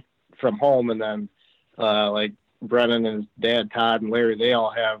with me from home, and then like Brennan and his dad Todd and Larry, they all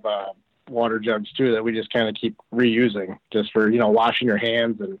have water jugs too that we just kind of keep reusing just for washing your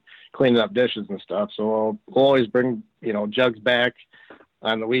hands and cleaning up dishes and stuff. So we'll always bring jugs back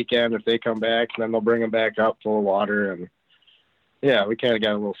on the weekend if they come back, and then they'll bring them back up full of water. And yeah, we kind of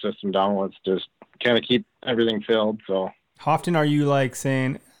got a little system down. Let's just kind of keep everything filled. So How often are you like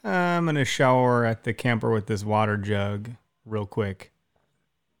saying, I'm going to shower at the camper with this water jug real quick?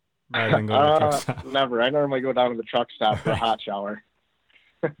 Rather than go to the truck stop? Never. I normally go down to the truck stop for a hot shower.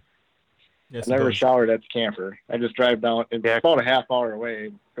 Yes, I never suppose. showered at the camper. I just drive down. It's about a half hour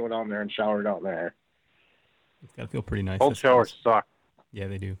away. Go down there and shower down there. It's got to feel pretty nice. Cold showers suck. Yeah,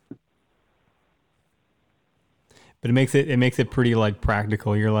 they do. But it makes it pretty like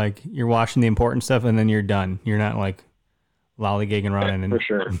practical. You're washing the important stuff and then you're done. You're not like lollygagging around and For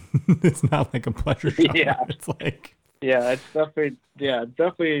sure. it's not like a pleasure shower. Yeah. It's like Yeah, it's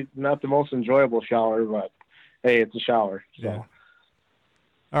definitely not the most enjoyable shower, but hey, it's a shower. So. Yeah.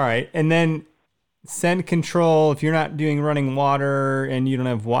 All right. And then scent control, if you're not doing running water and you don't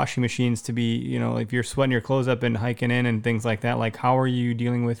have washing machines to be, if you're sweating your clothes up and hiking in and things like that, like how are you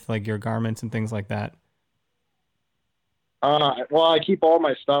dealing with like your garments and things like that? Well, I keep all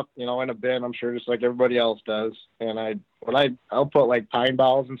my stuff, in a bin. I'm sure just like everybody else does. And I'll put like pine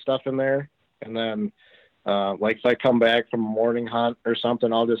boughs and stuff in there. And then, like if I come back from a morning hunt or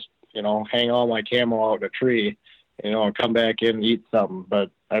something, I'll just, hang all my camo out in a tree, and come back in and eat something.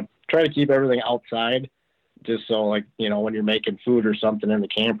 But I try to keep everything outside just so like, when you're making food or something in the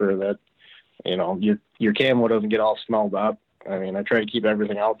camper that, your camo doesn't get all smelled up. I mean, I try to keep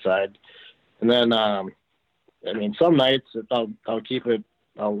everything outside. And then, some nights if I'll keep it,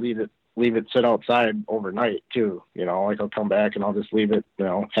 I'll leave it sit outside overnight too. Like I'll come back and I'll just leave it,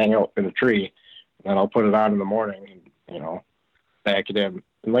 hang out in a tree, and then I'll put it on in the morning and, back it in.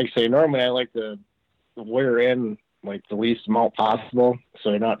 And like I say, normally I like to wear in like the least amount possible so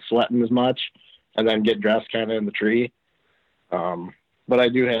you're not sweating as much, and then get dressed kind of in the tree. But I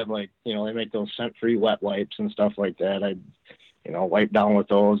do have like, they make those scent-free wet wipes and stuff like that. I, wipe down with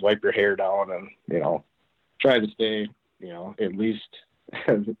those, wipe your hair down, and, try to stay, at least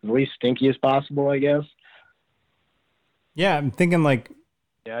as least stinky as possible, I guess. Yeah, I'm thinking like,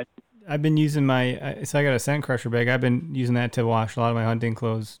 I've been using so I got a scent crusher bag. I've been using that to wash a lot of my hunting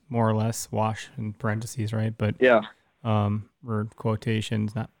clothes, more or less. Wash in parentheses, right? But yeah, or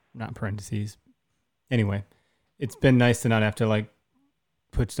quotations, not parentheses. Anyway, it's been nice to not have to like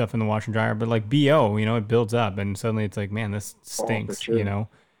put stuff in the washer and dryer. But like BO, it builds up, and suddenly it's like, man, this stinks. sure.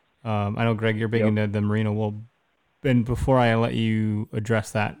 I know, Greg, you're big into the merino wool. And before I let you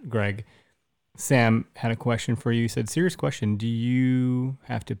address that, Greg, Sam had a question for you. He said, serious question. Do you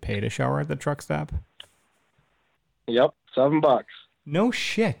have to pay to shower at the truck stop? Yep. $7. No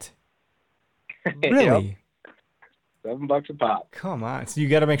shit. Really? Yep. $7 a pop. Come on. So you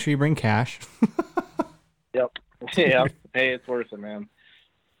got to make sure you bring cash. Yep. Yeah. Hey, it's worth it, man.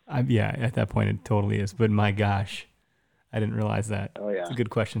 Yeah, at that point it totally is. But my gosh, I didn't realize that. Oh, yeah. It's a good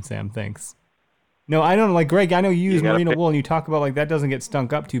question, Sam. Thanks. No, I don't like Greg. I know you use merino wool and you talk about like that doesn't get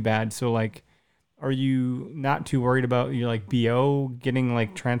stunk up too bad. So like, are you not too worried about your like BO getting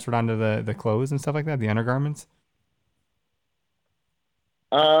like transferred onto the clothes and stuff like that, the undergarments?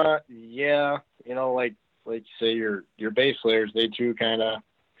 Yeah, like you say, your base layers, they too kind of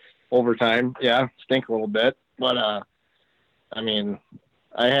over time. Yeah, stink a little bit, but I mean,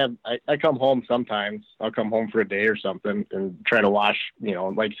 I come home sometimes. I'll come home for a day or something and try to wash,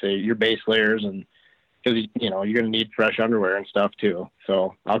 like say your base layers, and because you're gonna need fresh underwear and stuff too.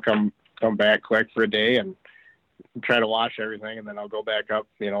 So I'll come back quick for a day and try to wash everything, and then I'll go back up,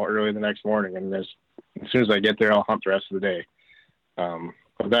 early the next morning, and as soon as I get there, I'll hunt the rest of the day.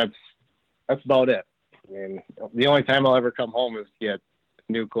 But that's about it. I mean, the only time I'll ever come home is to get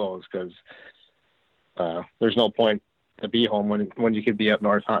new clothes, because there's no point to be home when you could be up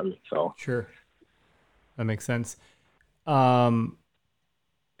north hunting. So sure, that makes sense.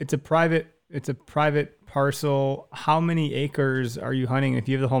 It's a private parcel. How many acres are you hunting? If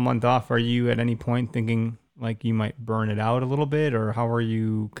you have the whole month off, are you at any point thinking like you might burn it out a little bit, or how are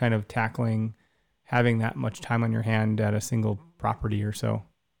you kind of tackling having that much time on your hand at a single property or so?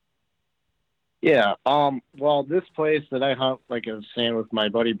 Yeah. Well, this place that I hunt, like I was saying with my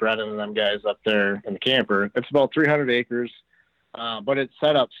buddy Brennan and them guys up there in the camper, it's about 300 acres, but it's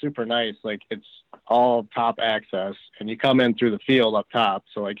set up super nice. Like it's all top access, and you come in through the field up top.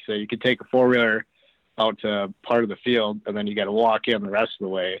 So like you say, you could take a 4-wheeler out to part of the field, and then you got to walk in the rest of the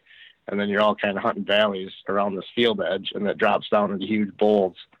way. And then you're all kind of hunting valleys around this field edge, and that drops down into huge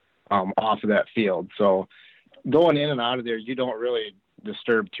bowls off of that field. So going in and out of there, you don't really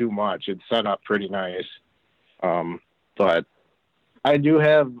disturb too much. It's set up pretty nice. But I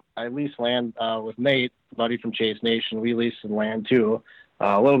lease land with Nate, buddy from Chase Nation. We lease some land too,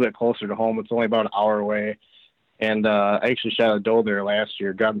 a little bit closer to home. It's only about an hour away. And I actually shot a doe there last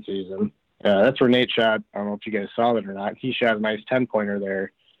year, gun season. That's where Nate shot. I don't know if you guys saw it or not. He shot a nice 10-pointer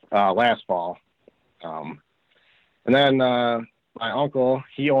there last fall. And then my uncle,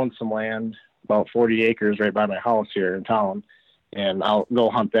 he owns some land, about 40 acres right by my house here in town, and I'll go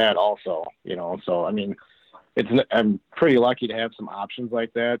hunt that also, So, I mean, I'm pretty lucky to have some options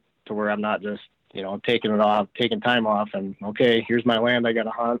like that, to where I'm not just, taking time off and, okay, here's my land I got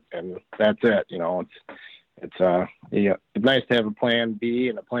to hunt, and that's it. It's nice to have a plan B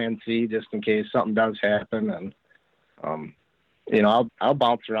and a plan C just in case something does happen. And, I'll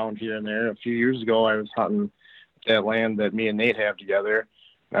bounce around here and there. A few years ago, I was hunting that land that me and Nate have together.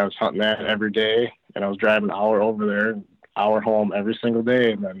 And I was hunting that every day, and I was driving an hour over there, an hour home every single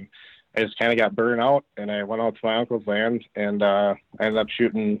day. And then I just kind of got burned out, and I went out to my uncle's land, and I ended up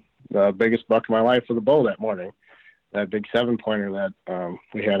shooting the biggest buck of my life with a bow that morning. That big 7-pointer that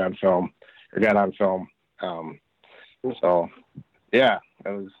we had on film, or got on film. So, yeah,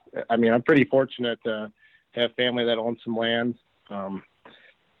 I'm pretty fortunate to have family that owns some land.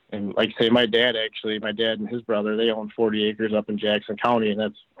 And like I say, my dad and his brother, they own 40 acres up in Jackson County, and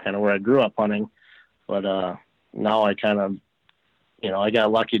that's kind of where I grew up hunting. But now I kind of, I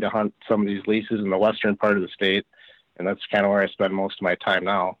got lucky to hunt some of these leases in the western part of the state, and that's kind of where I spend most of my time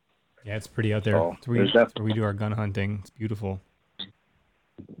now. Yeah, it's pretty out there. So, that's where we do our gun hunting. It's beautiful.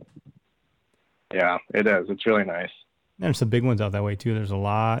 Yeah, it is. It's really nice. There's some big ones out that way too. There's a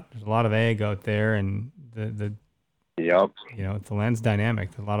lot of ag out there, and Yep. The land's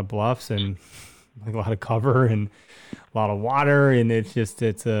dynamic. There's a lot of bluffs and a lot of cover and a lot of water, and it's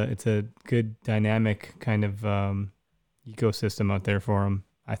a good dynamic kind of ecosystem out there for them,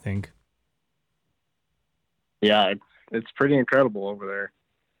 I think. Yeah, it's pretty incredible over there.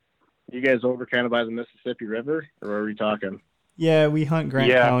 You guys over kind of by the Mississippi River, or where are we talking? Yeah, we hunt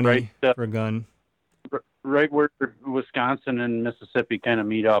Grant County right, for a gun. Right where Wisconsin and Mississippi kind of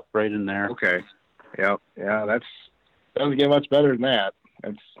meet up, right in there. Okay. Yep. Yeah, doesn't get much better than that.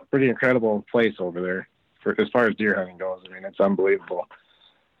 It's a pretty incredible place over there as far as deer hunting goes. I mean, it's unbelievable.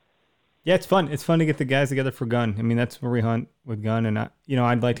 Yeah, it's fun. It's fun to get the guys together for gun. I mean, that's where we hunt with gun, and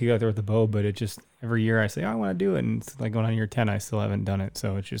I'd like to go out there with the bow, but it just every year I say, I want to do it, and it's like going on year 10, I still haven't done it,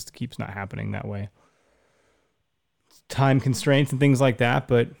 so it just keeps not happening that way. Time constraints and things like that.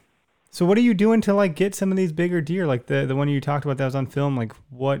 But so what are you doing to like get some of these bigger deer, like the one you talked about that was on film? Like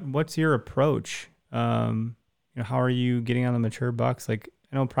what's your approach? How are you getting on the mature bucks? Like,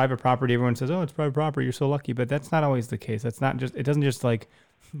 I know private property, everyone says, oh, it's private property, you're so lucky, but that's not always the case. That's not just, it doesn't just like,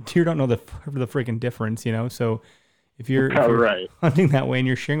 deer don't know the freaking difference, So if you're right. hunting that way and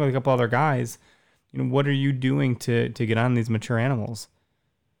you're sharing with a couple other guys, what are you doing to get on these mature animals?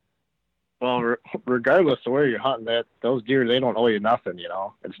 Well, regardless of where you're hunting, those deer, they don't owe you nothing,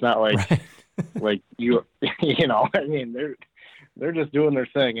 It's not like, right. like you, I mean, they're just doing their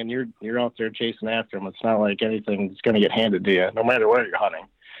thing, and you're out there chasing after them. It's not like anything's going to get handed to you, no matter where you're hunting.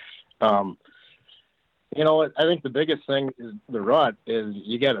 I think the biggest thing is the rut is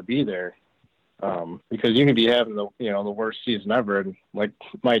you got to be there. because you can be having the worst season ever. And like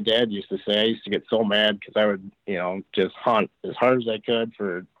my dad used to say, I used to get so mad because I would, just hunt as hard as I could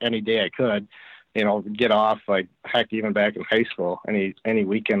for any day I could, get off, like heck, even back in high school, any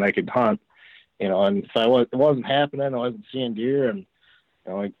weekend I could hunt, and if it wasn't happening, I wasn't seeing deer, and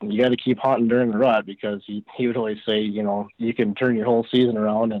you got to keep hunting during the rut, because he would always say, you can turn your whole season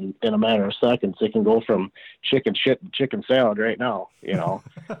around in a matter of seconds. It can go from chicken shit to chicken salad right now.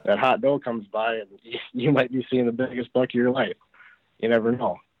 That hot doe comes by and you might be seeing the biggest buck of your life. You never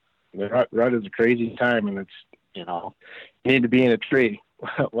know. The rut is a crazy time, and it's, you need to be in a tree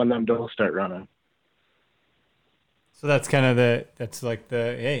when them does start running. So that's kind of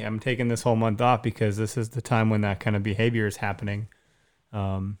hey, I'm taking this whole month off because this is the time when that kind of behavior is happening.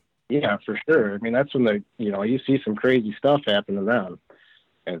 Yeah, for sure. I mean, that's when you see some crazy stuff happen to them.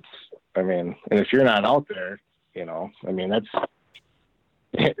 And if you're not out there, it's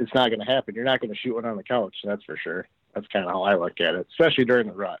not going to happen. You're not going to shoot one on the couch. That's for sure. That's kind of how I look at it, especially during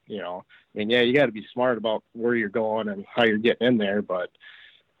the rut, you got to be smart about where you're going and how you're getting in there. But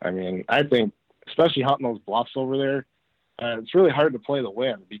I think especially hunting those bluffs over there, it's really hard to play the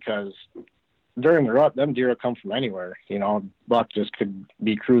wind, because during the rut, them deer will come from anywhere. Buck just could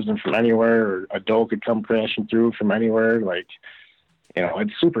be cruising from anywhere, or a doe could come crashing through from anywhere.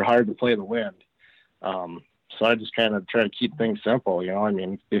 It's super hard to play the wind. So I just kind of try to keep things simple.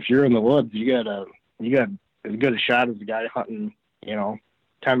 If you're in the woods, you got as good a shot as the guy hunting,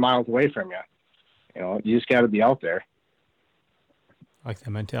 10 miles away from you. You just got to be out there. I like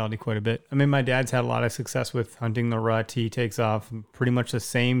that mentality quite a bit. My dad's had a lot of success with hunting the rut. He takes off pretty much the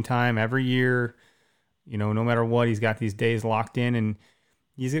same time every year. No matter what, he's got these days locked in, and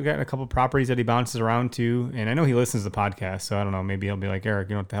he's got a couple properties that he bounces around to. And I know he listens to the podcast, so I don't know, maybe he'll be like, Eric,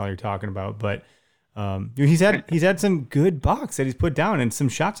 you know what the hell you're talking about. But he's had some good bucks that he's put down, and some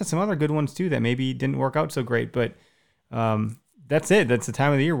shots at some other good ones too that maybe didn't work out so great. But that's it. That's the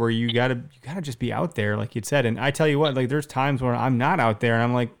time of the year where you gotta just be out there, like you'd said. And I tell you what, there's times where I'm not out there and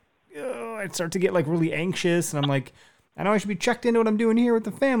I'm like, I start to get really anxious, and I'm like, I know I should be checked into what I'm doing here with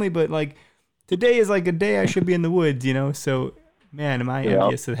the family, but today is a day I should be in the woods, So, man, am I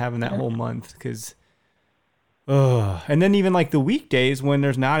envious of having that whole month, because, and then even the weekdays when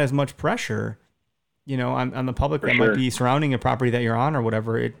there's not as much pressure, on the public that might be surrounding a property that you're on or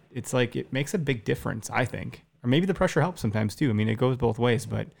whatever. It's it makes a big difference, I think. Or maybe the pressure helps sometimes too. It goes both ways,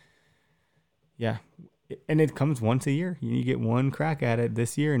 but yeah. And it comes once a year. You get one crack at it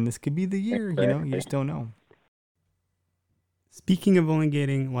this year, and this could be the year, you just don't know. Speaking of only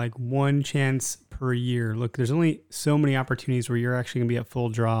getting one chance per year, look, there's only so many opportunities where you're actually going to be at full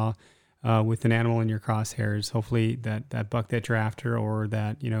draw with an animal in your crosshairs. Hopefully that buck that you're after, or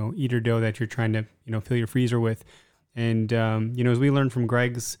that, eater doe that you're trying to, fill your freezer with. And, as we learned from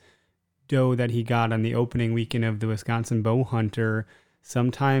Greg's doe that he got on the opening weekend of the Wisconsin Bow Hunter,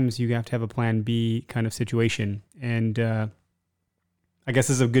 sometimes you have to have a plan B kind of situation. And I guess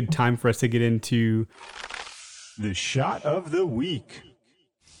this is a good time for us to get into the shot of the week.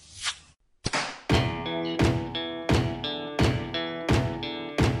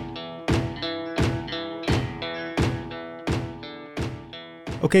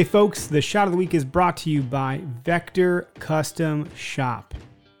 Okay, folks, the shot of the week is brought to you by Vector Custom Shop.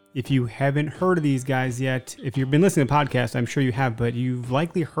 If you haven't heard of these guys yet, if you've been listening to the podcast, I'm sure you have, but you've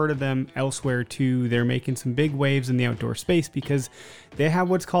likely heard of them elsewhere too. They're making some big waves in the outdoor space because they have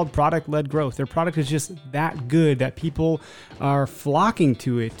what's called product-led growth. Their product is just that good that people are flocking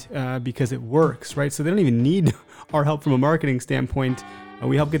to it because it works, right? So they don't even need our help from a marketing standpoint.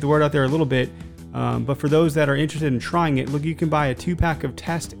 We help get the word out there a little bit. But for those that are interested in trying it, look, you can buy a 2-pack of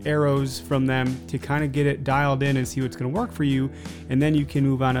test arrows from them to kind of get it dialed in and see what's going to work for you. And then you can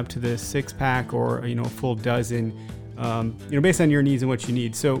move on up to the 6-pack or, a full dozen, based on your needs and what you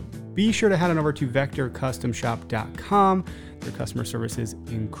need. So be sure to head on over to vectorcustomshop.com. Their customer service is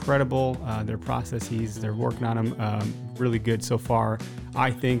incredible. Their processes, they're working on them really good so far. I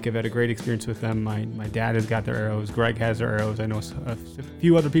think I've had a great experience with them. My dad has got their arrows. Greg has their arrows. I know a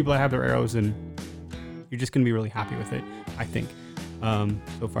few other people that have their arrows, and you're just going to be really happy with it, I think.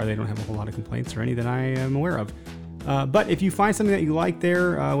 So far, they don't have a whole lot of complaints or any that I am aware of. But if you find something that you like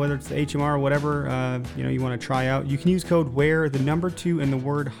there, whether it's the HMR or whatever, you want to try out, you can use code WHERE, the number 2 and the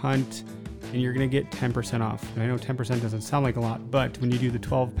word hunt, and you're going to get 10% off. And I know 10% doesn't sound like a lot, but when you do the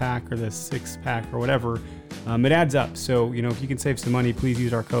 12-pack or the 6-pack or whatever, it adds up. So, if you can save some money, please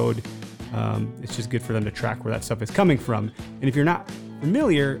use our code. It's just good for them to track where that stuff is coming from. And if you're not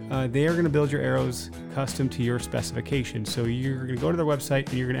familiar, they are going to build your arrows custom to your specifications. So you're going to go to their website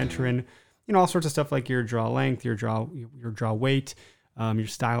and you're going to enter in, all sorts of stuff like your draw length, your draw weight, your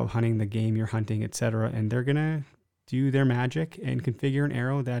style of hunting, the game you're hunting, etc. And they're going to do their magic and configure an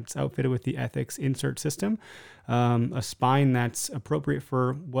arrow that's outfitted with the Ethics insert system, a spine that's appropriate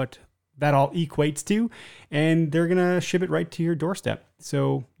for what that all equates to, and they're going to ship it right to your doorstep.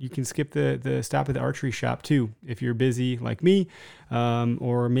 So you can skip the stop at the archery shop too if you're busy like me,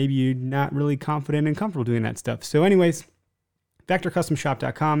 or maybe you're not really confident and comfortable doing that stuff. So anyways,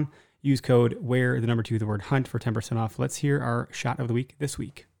 VectorCustomShop.com, use code WHERE2 for 10% off. Let's hear our shot of the week this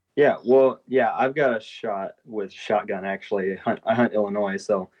week. Yeah, I've got a shot with shotgun, actually. I hunt Illinois,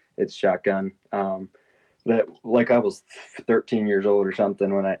 so it's shotgun. That, like, I was 13 years old or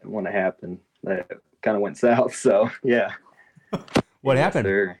something when it happened. That kind of went south, so yeah. What happened?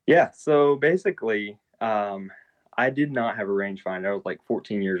 Sir. Yeah, so basically, I did not have a rangefinder. I was like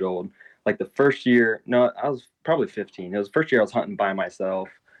 14 years old. Like the first year, no, I was probably 15. It was the first year I was hunting by myself.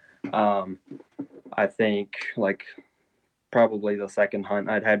 I think like probably the second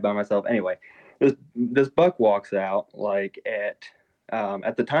hunt I'd had by myself. Anyway, this buck walks out like at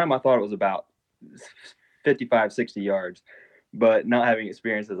the time I thought it was about 55, 60 yards, but not having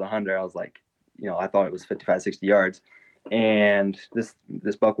experience as a hunter, I was like, I thought it was 55, 60 yards. And this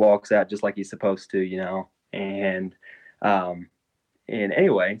buck walks out just like he's supposed to, and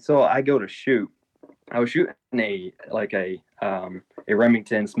anyway, so I go to shoot. I was shooting a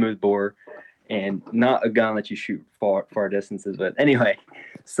Remington smoothbore, and not a gun that you shoot far distances. But anyway,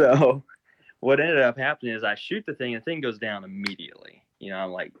 so what ended up happening is I shoot the thing, and the thing goes down immediately.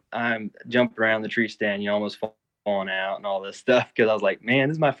 I'm jumping around the tree stand, almost falling out and all this stuff, because I was like, man,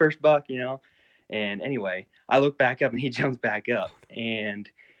 this is my first buck, And anyway, I look back up and he jumps back up, and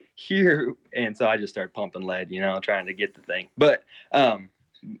so I just started pumping lead, trying to get the thing. But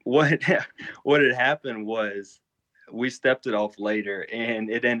what had happened was we stepped it off later,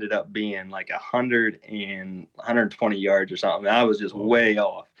 and it ended up being like 120 yards or something. I was just way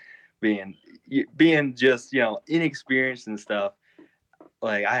off, being just inexperienced and stuff.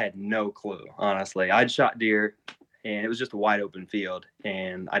 Like, I had no clue, honestly. I'd shot deer, and it was just a wide open field,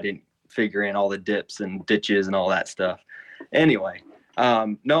 and I didn't figure in all the dips and ditches and all that stuff. Anyway,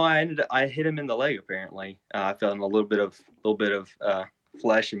 no, I hit him in the leg. Apparently, I felt a little bit of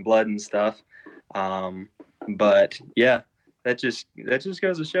flesh and blood and stuff. But yeah, that just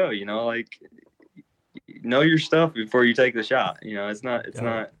goes to show, like, know your stuff before you take the shot. It's not.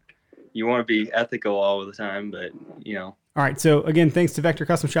 You want to be ethical all the time, but All right. So again, thanks to Vector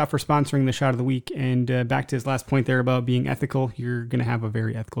Custom Shop for sponsoring the shot of the week. And back to his last point there about being ethical, you're going to have a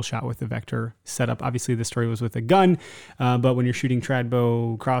very ethical shot with the Vector setup. Obviously, the story was with a gun, but when you're shooting trad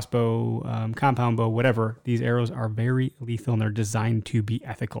bow, crossbow, compound bow, whatever, these arrows are very lethal and they're designed to be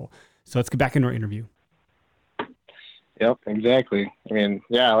ethical. So let's get back into our interview. Yep, exactly. I mean,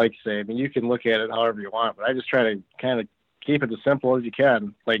 yeah, like you say, you can look at it however you want, but I just try to kind of keep it as simple as you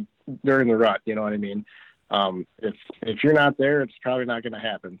can, like during the rut, you know what I mean? If you're not there, it's probably not going to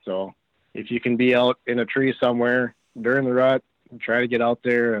happen. So if you can be out in a tree somewhere during the rut, try to get out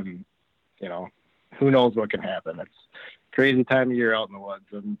there, and who knows what can happen. It's a crazy time of year out in the woods,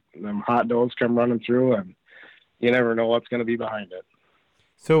 and them hot does come running through, and you never know what's going to be behind it.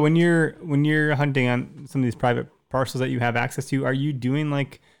 So when you're hunting on some of these private parcels that you have access to, are you doing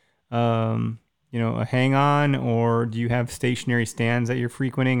like a hang on, or do you have stationary stands that you're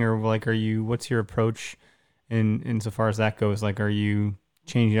frequenting, or like what's your approach in so far as that goes? Like, are you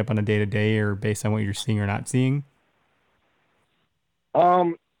changing up on a day-to-day or based on what you're seeing or not seeing?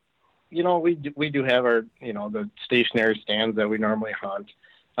 We do have our, the stationary stands that we normally hunt.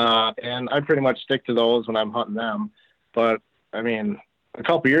 And I pretty much stick to those when I'm hunting them. But I mean, a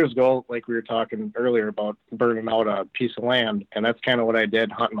couple years ago, like we were talking earlier about burning out a piece of land, and that's kind of what I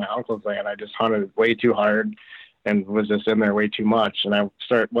did hunting my uncle's land. I just hunted way too hard and was just in there way too much, and I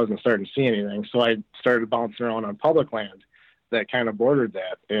wasn't starting to see anything. So I started bouncing around on public land that kind of bordered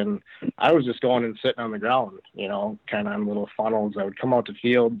that, and I was just going and sitting on the ground, kind of on little funnels. I would come out to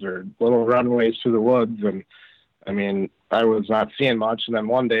fields or little runways through the woods, and I mean, I was not seeing much. And then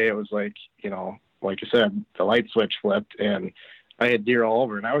one day it was like, like I said, the light switch flipped, and I had deer all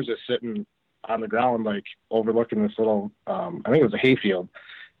over, and I was just sitting on the ground, like overlooking this little, I think it was a hayfield,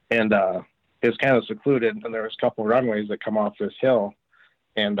 and it was kind of secluded, and there was a couple of runways that come off this hill,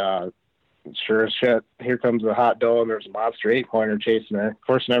 and sure as shit, here comes a hot doe, and there's a monster 8-pointer chasing her. Of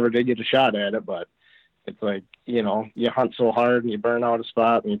course, never did get a shot at it, but it's like, you hunt so hard, and you burn out a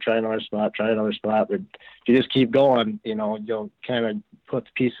spot, and you try another spot, but if you just keep going, you'll kind of put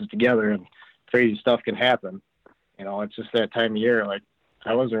the pieces together, and crazy stuff can happen. It's just that time of year. Like,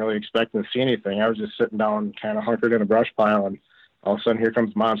 I wasn't really expecting to see anything. I was just sitting down, kind of hunkered in a brush pile, and all of a sudden here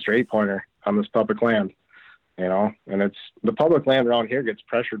comes a monster 8-pointer on this public land. you know, and it's the public land around here gets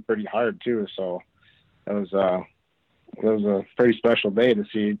pressured pretty hard too. So it was a pretty special day to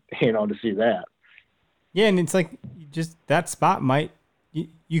see, to see that. Yeah. And it's like just that spot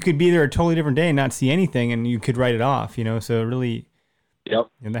you could be there a totally different day and not see anything and you could write it off, so really, yep.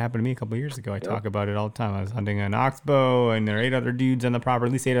 And that happened to me a couple of years ago. I talk about it all the time. I was hunting an oxbow and there are 8 other dudes on the property,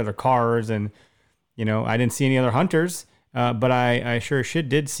 at least 8 other cars. And, I didn't see any other hunters, but I sure as shit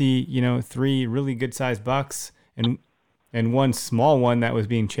did see, 3 really good sized bucks and one small one that was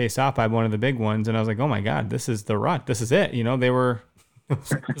being chased off by one of the big ones. And I was like, oh my God, this is the rut. This is it.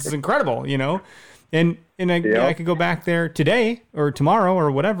 This is incredible, and I could go back there today or tomorrow or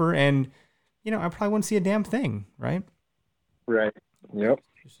whatever. And, I probably wouldn't see a damn thing. Right. Right. Yep.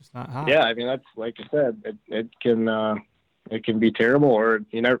 It's just not hot. Yeah. I mean, that's like I said, it can be terrible or,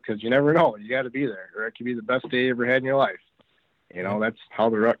 because you never know, you got to be there, or it could be the best day you ever had in your life. That's how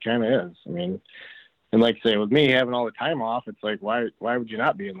the rut kind of is. I mean, and like I say, with me having all the time off, it's like, why would you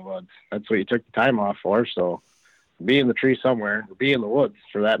not be in the woods? That's what you took the time off for. So be in the tree somewhere, or be in the woods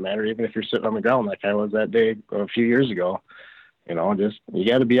for that matter, even if you're sitting on the ground like I was that day a few years ago. Just you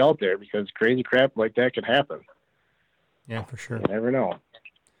got to be out there because crazy crap like that could happen. Yeah, for sure. You never know.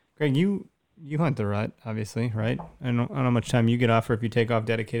 Greg, you hunt the rut, obviously, right? I don't know how much time you get off, or if you take off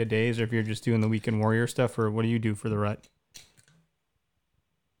dedicated days, or if you're just doing the weekend warrior stuff, or what do you do for the rut?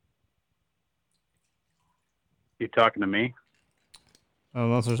 You talking to me? Oh,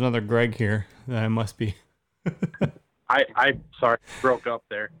 unless there's another Greg here, then I must be. I sorry, broke up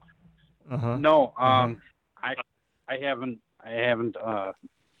there. Uh-huh. No, I haven't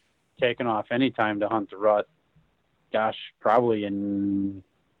taken off any time to hunt the rut. Gosh, probably in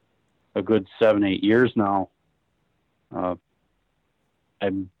a good 7-8 years now. I've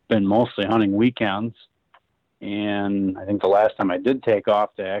been mostly hunting weekends, and I think the last time I did take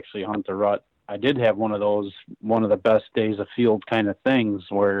off to actually hunt the rut, I did have one of the best days of field kind of things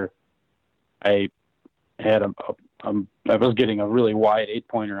where I had I was getting a really wide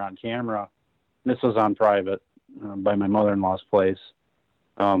 8-pointer on camera. This was on private by my mother-in-law's place.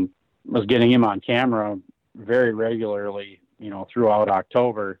 Was getting him on camera very regularly, throughout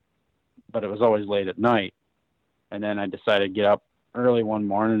October, but it was always late at night. And then I decided to get up early one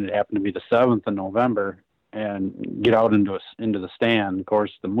morning. It happened to be the 7th of November, and get out into the stand. Of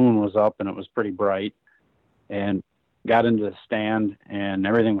course, the moon was up and it was pretty bright, and got into the stand and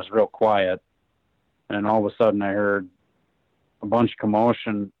everything was real quiet. And all of a sudden I heard a bunch of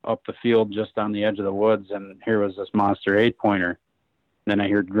commotion up the field just on the edge of the woods, and here was this monster 8-pointer. Then I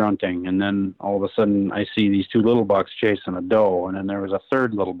heard grunting, and then all of a sudden I see these 2 little bucks chasing a doe, and then there was a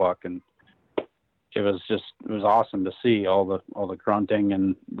 3rd little buck, and it was awesome to see all the grunting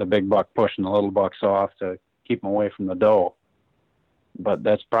and the big buck pushing the little bucks off to keep them away from the doe. But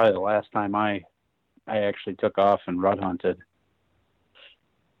that's probably the last time I actually took off and rut hunted.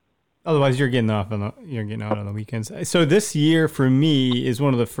 Otherwise, you're getting out on the weekends. So this year for me is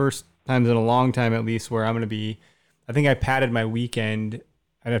one of the first times in a long time, at least, where I'm going to be. I think I padded my weekend.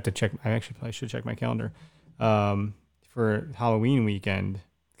 I'd have to check. I actually probably should check my calendar for Halloween weekend,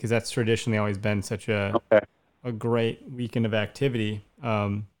 because that's traditionally always been such a great weekend of activity.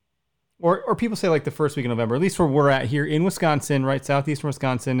 Or people say like the first week of November, at least where we're at here in Wisconsin, right? Southeastern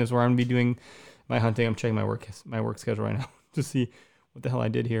Wisconsin is where I'm going to be doing my hunting. I'm checking my work schedule right now to see what the hell I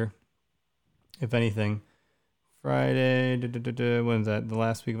did here, if anything. Friday, when is that? The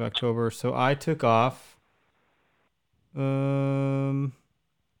last week of October. So I took off. No,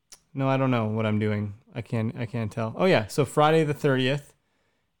 I don't know what I'm doing. I can't tell. Oh yeah, so Friday the 30th,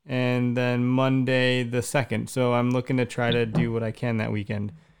 and then Monday the 2nd. So I'm looking to try to do what I can that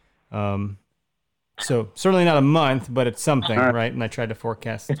weekend. So certainly not a month, but it's something, right? And I tried to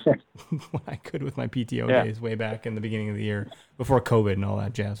forecast what I could with my PTO days way back in the beginning of the year, before COVID and all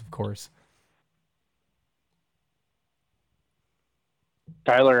that jazz, of course.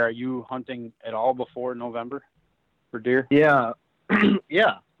 Tyler, are you hunting at all before November for deer? Yeah.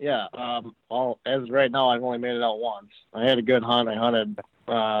 Yeah. As of right now, I've only made it out once. I had a good hunt. I hunted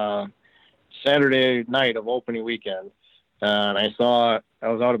Saturday night of opening weekend. And I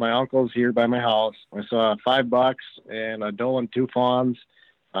was out at my uncle's here by my house. I saw 5 bucks and a doe and 2 fawns.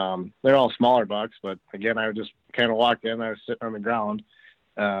 They're all smaller bucks, but again, I just kind of walked in. I was sitting on the ground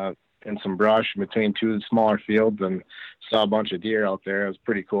in some brush between 2 smaller fields, and saw a bunch of deer out there. It was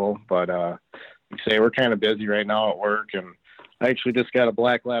pretty cool. But like I say, we're kind of busy right now at work, and I actually just got a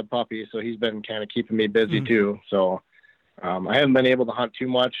black lab puppy, so he's been kind of keeping me busy too. So I haven't been able to hunt too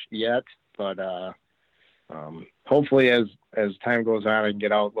much yet, but hopefully as time goes on, I can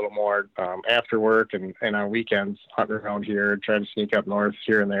get out a little more after work and on weekends, hunting around here, try to sneak up north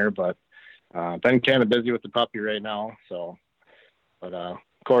here and there. But Been kind of busy with the puppy right now, so. But of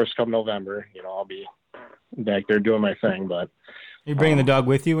course, come November, I'll be back there doing my thing. But you bringing the dog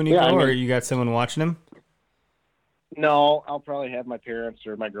with you when you go, or you got someone watching him? No, I'll probably have my parents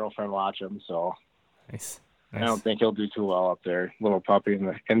or my girlfriend watch him. So nice. I don't think he'll do too well up there. Little puppy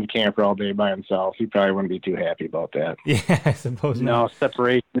in the camper all day by himself. He probably wouldn't be too happy about that. Yeah, I suppose not.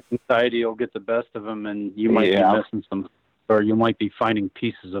 Separation anxiety will get the best of him, and you might be missing some, or you might be finding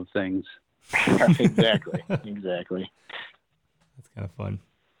pieces of things. Exactly. That's kind of fun.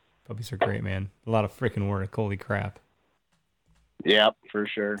 Puppies are great, man. A lot of freaking work. Holy crap. Yep, for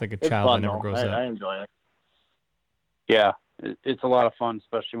sure. It's like a child fun, that never grows up. I enjoy it. Yeah, it's a lot of fun,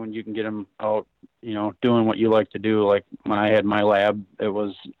 especially when you can get them out, doing what you like to do. Like when I had my lab, it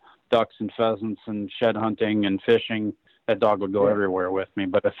was ducks and pheasants and shed hunting and fishing. That dog would go everywhere with me.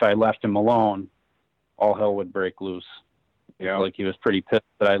 But if I left him alone, all hell would break loose. Yeah, like he was pretty pissed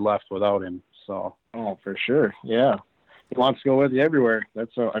that I left without him. So. Oh, for sure. Yeah, he wants to go with you everywhere.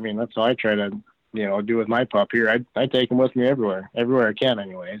 That's how I try to, do with my pup here. I take him with me everywhere I can,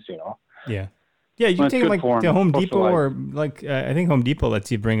 anyways. Yeah. Yeah, you can take him like to Home Depot, or like I think Home Depot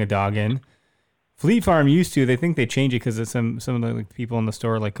lets you bring a dog in. Fleet Farm used to. They think they changed it because some of the people in the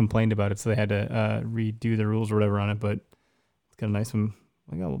store complained about it, so they had to redo the rules or whatever on it. But it's kind of nice when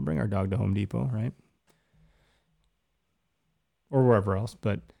we'll bring our dog to Home Depot, right? Or wherever else.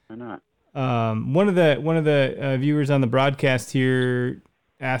 But why not? One of the viewers on the broadcast here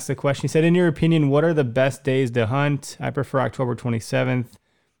asked a question. He said, "In your opinion, what are the best days to hunt? I prefer October 27th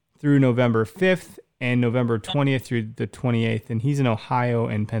through November 5th and November 20th through the 28th." And he's in Ohio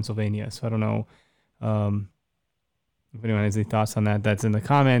and Pennsylvania. So I don't know if anyone has any thoughts on that. That's in the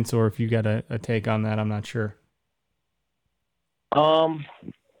comments, or if you got a take on that. I'm not sure.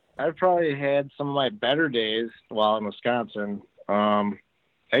 I've probably had some of my better days while in Wisconsin.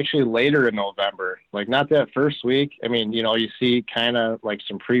 Actually later in November, like not that first week. I mean, you see kind of like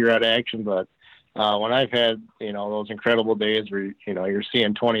some pre-rut action, but when I've had, those incredible days where, you're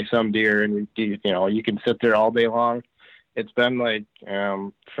seeing 20 some deer and you can sit there all day long. It's been like,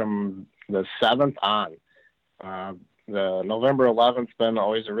 from the 7th on, the November 11th been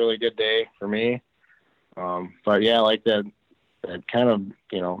always a really good day for me. But yeah, like that kind of,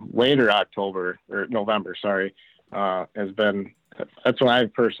 later October or November, has been, that's when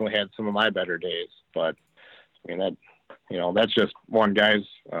I've personally had some of my better days. But I mean, that's just one guy's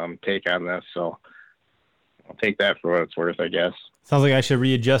take on this. So I'll take that for what it's worth, I guess. Sounds like I should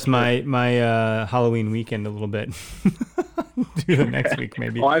readjust my Halloween weekend a little bit. Do the next week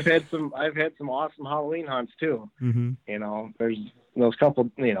maybe. Well, I've had some awesome Halloween hunts too. Mm-hmm. There's those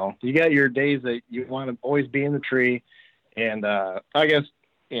couple. You got your days that you want to always be in the tree, and I guess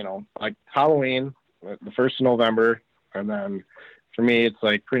like Halloween, the 1st of November, and then for me it's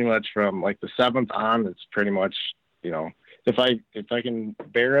like pretty much from like the 7th on. It's pretty much if I can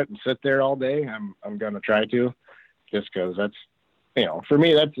bear it and sit there all day, I'm gonna try to, just because that's for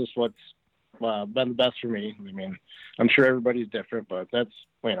me that's just what's been the best for me. I mean, I'm sure everybody's different, but that's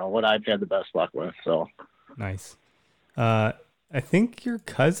what I've had the best luck with. So nice. I think your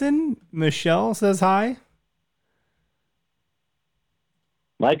cousin Michelle says hi.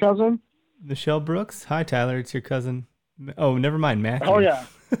 My cousin Michelle Brooks. Hi Tyler, it's your cousin. Oh, never mind, Matthew. Oh yeah.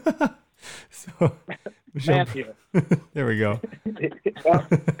 So Michelle, Matthew. There we go.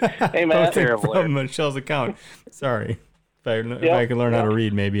 Hey Matt, from Michelle's account. Sorry. If I could learn how to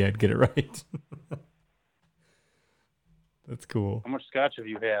read, maybe I'd get it right. That's cool. How much scotch have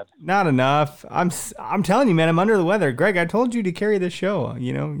you had? Not enough. I'm telling you, man, I'm under the weather. Greg, I told you to carry this show.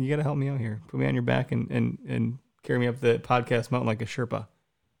 You got to help me out here. Put me on your back and carry me up the podcast mountain like a Sherpa.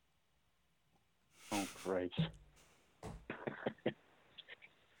 Oh, great.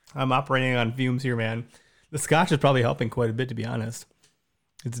 I'm operating on fumes here, man. The scotch is probably helping quite a bit, to be honest.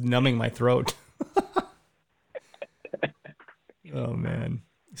 It's numbing my throat. Oh, man.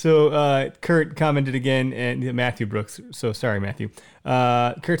 So Kurt commented again, and Matthew Brooks. So sorry, Matthew.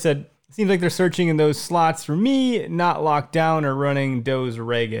 Kurt said, seems like they're searching in those slots for me, not locked down or running does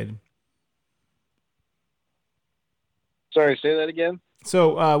ragged. Sorry, say that again.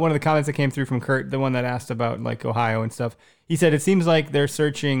 So one of the comments that came through from Kurt, the one that asked about like Ohio and stuff, he said it seems like they're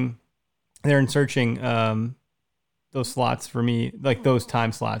searching those slots for me, like those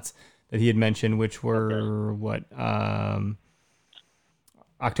time slots that he had mentioned, which were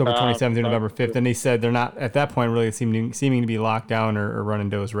October 27th through November 5th. And he said they're not at that point really seeming to be locked down or running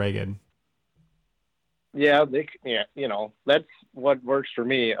does ragged. Yeah, that's what works for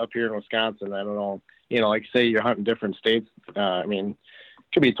me up here in Wisconsin. I don't know, like say you're hunting different states. I mean,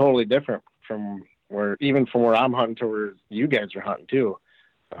 it could be totally different from where I'm hunting to where you guys are hunting too.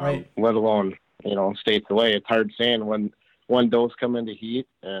 Right. Let alone, states away. It's hard saying when does come into heat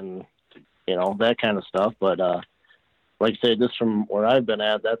and, that kind of stuff. But like I say, just from where I've been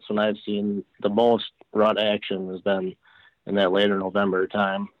at, that's when I've seen the most rut action has been in that later November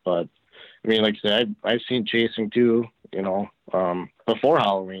time. But, I mean, like I said, I've seen chasing too, before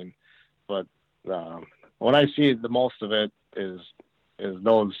Halloween. But when I see the most of it is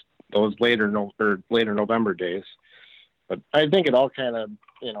those later November days. But I think it all kind of,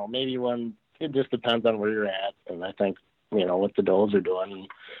 maybe when it just depends on where you're at. And I think, what the does are doing. And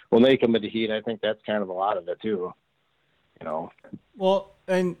when they come into heat, I think that's kind of a lot of it too. Well,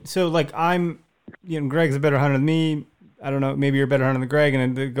 and so like Greg's a better hunter than me. I don't know, maybe you're a better hunter than Greg,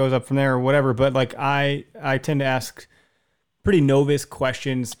 and it goes up from there or whatever. But like I tend to ask pretty novice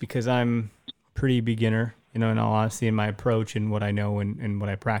questions because I'm pretty beginner, in all honesty, in my approach and what I know and what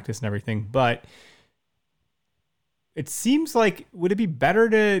I practice and everything. But it seems like, would it be better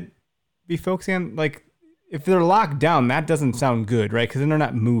to be focusing on, like, if they're locked down, that doesn't sound good, right? Because then they're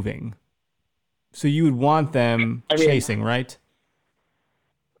not moving. So you would want them chasing, right?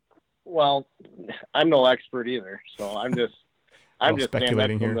 Well, I'm no expert either, so I'm just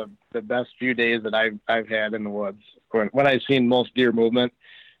speculating saying here. From the best few days that I've had in the woods when I've seen most deer movement.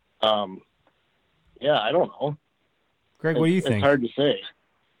 Yeah, I don't know. Greg, what do you think? It's hard to say.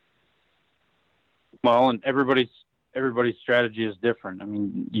 Well, and everybody's strategy is different. I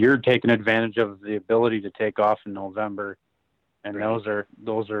mean, you're taking advantage of the ability to take off in November, and those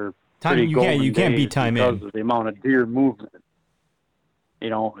are Time, pretty golden you can't days beat time because in. of the amount of deer movement.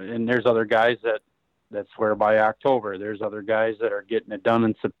 And there's other guys that swear by October. There's other guys that are getting it done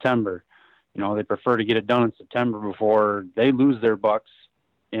in September. They prefer to get it done in September before they lose their bucks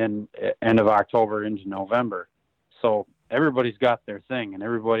in end of October into November. So everybody's got their thing, and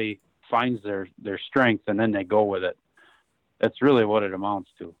everybody finds their strength, and then they go with it. That's really what it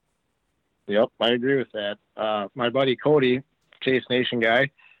amounts to. Yep, I agree with that. My buddy Cody, Chase Nation guy,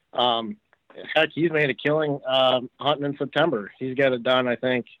 heck, he's made a killing hunting in September. He's got it done, I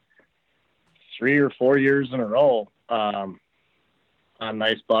think, 3 or 4 years in a row on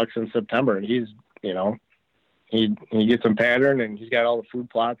nice bucks in September. And he's, he gets some pattern, and he's got all the food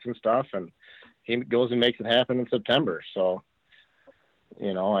plots and stuff, and he goes and makes it happen in September. So,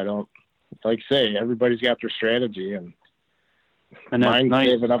 I don't, like I say, everybody's got their strategy, and mine's nice,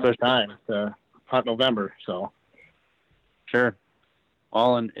 saving up time to hunt November. So, sure.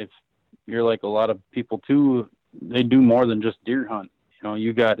 Well, and if you're like a lot of people too, they do more than just deer hunt. If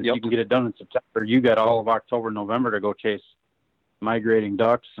you can get it done in September, you got all of October, November to go chase migrating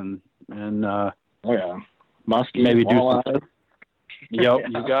ducks and oh yeah, muskie, maybe do walleye. something. Yep,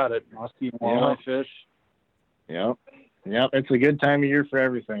 you got it. Muskie, walleye fish. Yep. It's a good time of year for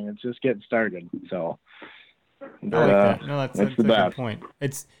everything. It's just getting started. So, I like that. No, that's a good point.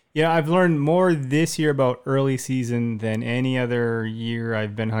 I've learned more this year about early season than any other year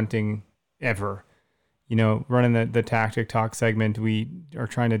I've been hunting ever. Running the Tactic Talk segment, we are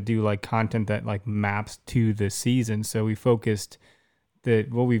trying to do like content that like maps to the season. So we focused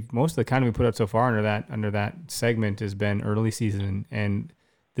most of the content we put out so far under that segment has been early season, and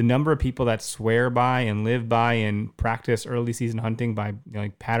the number of people that swear by and live by and practice early season hunting by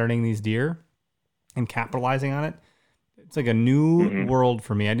patterning these deer and capitalizing on it. It's like a new world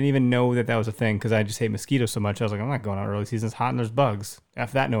for me. I didn't even know that was a thing because I just hate mosquitoes so much. I was like, I'm not going out early season. It's hot and there's bugs.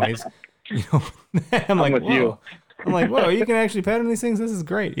 F that noise. I'm like, with whoa. you. I'm like, whoa, you can actually pattern these things? This is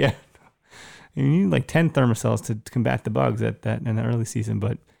great. Yeah. You need like 10 thermocells to combat the bugs in the early season,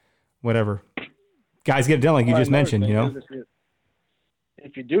 but whatever. Guys get it done like you just mentioned,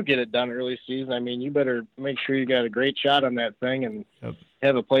 If you do get it done early season, I mean, you better make sure you got a great shot on that thing and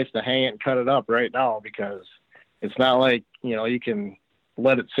have a place to hang it and cut it up right now, because it's not like, you can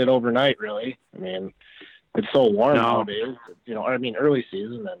let it sit overnight, really. I mean, it's so warm nowadays, early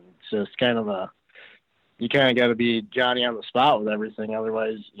season, and it's just kind of you kind of got to be Johnny on the spot with everything.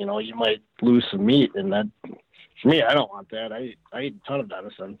 Otherwise, you might lose some meat, and that, for me, I don't want that. I eat a ton of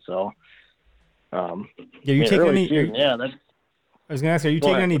venison, so. You taking any? Season, I was gonna ask, are you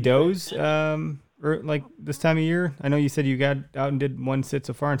taking any does, or like this time of year? I know you said you got out and did one sit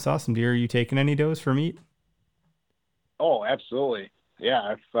so far and saw some deer. Are you taking any does for meat? Oh, absolutely.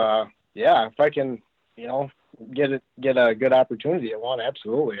 Yeah. If I can, get a good opportunity at one,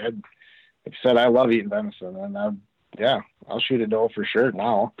 absolutely. Like I said, I love eating venison, and I'll shoot a doe for sure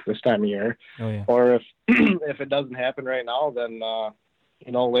now this time of year. Oh yeah. Or if it doesn't happen right now, then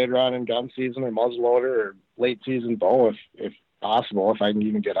later on in gun season or muzzleloader or late season bow, if possible, if I can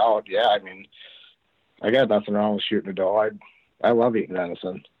even get out. Yeah, I mean, I got nothing wrong with shooting a doe. I love eating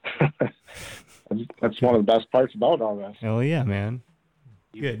venison. That's one of the best parts about all this. Hell yeah, man.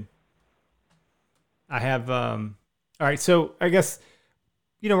 Good. I have, all right. So I guess,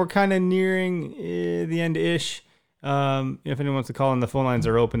 we're kind of nearing the end-ish. If anyone wants to call in, the phone lines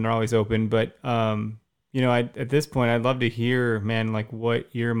are open. They're always open. But, at this point, I'd love to hear, man, like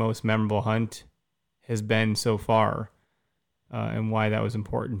what your most memorable hunt has been so far, and why that was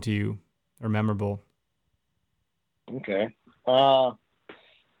important to you or memorable. Okay. Well,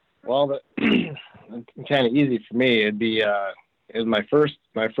 it's kind of easy for me. It'd be, it was my first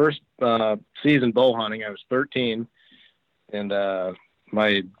season bow hunting. I was 13, and my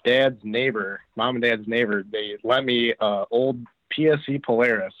mom and dad's neighbor, they lent me old PSE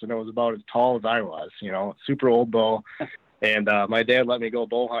Polaris, and it was about as tall as I was, super old bow. And my dad let me go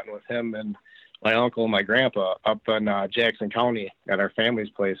bow hunting with him and my uncle and my grandpa up in Jackson County at our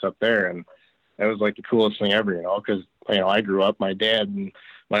family's place up there. And it was like the coolest thing ever, because, I grew up, my dad and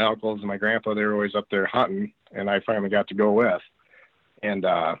my uncles and my grandpa, they were always up there hunting, and I finally got to go with. And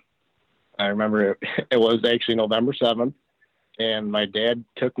I remember it was actually November 7th, and my dad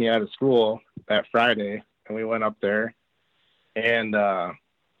took me out of school that Friday, and we went up there. And I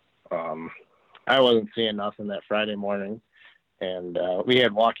wasn't seeing nothing that Friday morning. And we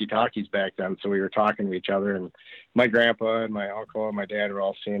had walkie-talkies back then, so we were talking to each other. And my grandpa and my uncle and my dad were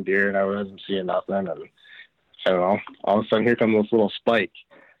all seeing deer, and I wasn't seeing nothing. And I don't know, all of a sudden here comes this little spike.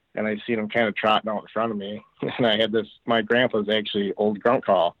 And I seen him kind of trotting out in front of me. And I had my grandpa's actually old grunt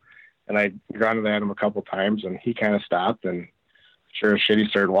call. And I grunted at him a couple times, and he kind of stopped. And sure as shit, he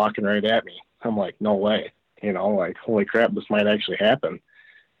started walking right at me. I'm like, no way. Like, holy crap, this might actually happen.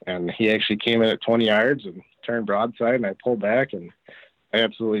 And he actually came in at 20 yards and turned broadside, and I pulled back, and I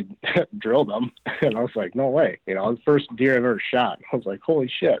absolutely drilled him. And I was like, no way. The first deer I've ever shot. I was like,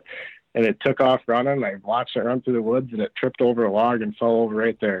 holy shit. And it took off running. I watched it run through the woods, and it tripped over a log and fell over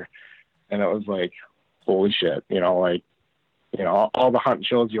right there. And it was like, holy shit. All the hunting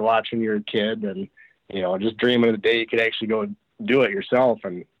shows you watch when you're a kid, and, just dreaming of the day you could actually go do it yourself.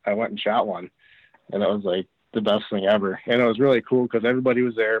 And I went and shot one. And it was like the best thing ever. And it was really cool because everybody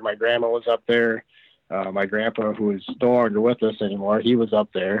was there. My grandma was up there. My grandpa, who is no longer with us anymore, he was up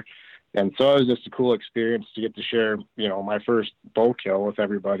there. And so it was just a cool experience to get to share, my first bow kill with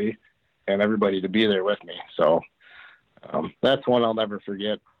everybody and everybody to be there with me. So that's one I'll never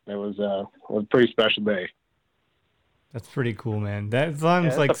forget. It was a pretty special day. That's pretty cool, man. That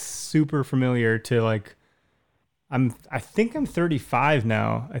sounds super familiar to like, I think I'm 35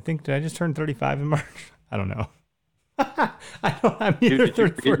 now. Did I just turn 35 in March? I don't know. I'm either did you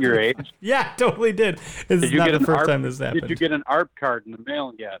forget your age? Yeah, totally did. This is not the first time this happened. Did you get an ARP card in the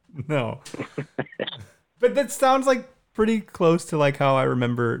mail yet? No. But that sounds like pretty close to like how I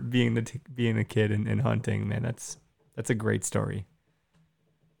remember being a kid and hunting, man. That's a great story.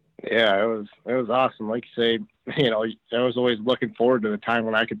 Yeah, it was awesome. Like you say, I was always looking forward to the time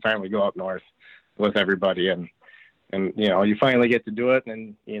when I could finally go up north with everybody, and you finally get to do it,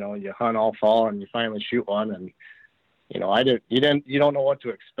 and you hunt all fall, and you finally shoot one, and you don't know what to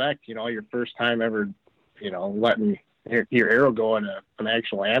expect. Your first time ever, letting your arrow go in an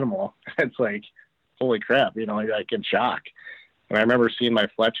actual animal. It's like, holy crap, you're like in shock. And I remember seeing my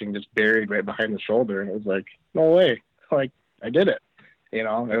fletching just buried right behind the shoulder, and it was like, no way, like I did it. It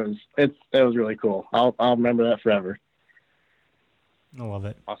was really cool. I'll remember that forever. I love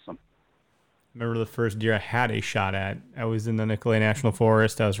it. Awesome. Remember the first deer I had a shot at. I was in the Nicolet National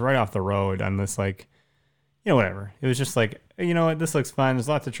Forest. I was right off the road on this, like, whatever. It was just like, what, this looks fun. There's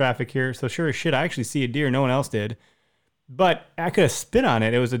lots of traffic here. So sure as shit, I actually see a deer. No one else did. But I could have spit on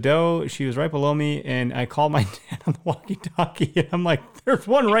it. It was a doe. She was right below me, and I called my dad on the walkie-talkie, and I'm like, there's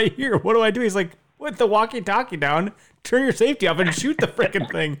one right here. What do I do? He's like, put the walkie-talkie down, turn your safety off, and shoot the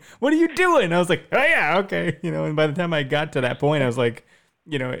freaking thing. What are you doing? I was like, oh, yeah, okay. And by the time I got to that point, I was like,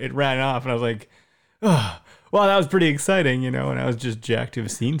 it ran off, and I was like, oh, well, that was pretty exciting, and I was just jacked to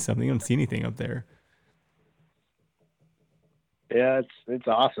have seen something. I don't see anything up there. Yeah, it's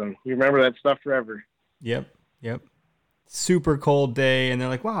awesome. You remember that stuff forever. Yep. Super cold day, and they're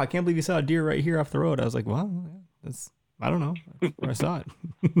like, wow, I can't believe you saw a deer right here off the road. I was like, well, I don't know. That's where I saw it.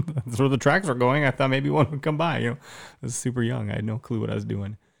 That's where the tracks were going. I thought maybe one would come by. I was super young. I had no clue what I was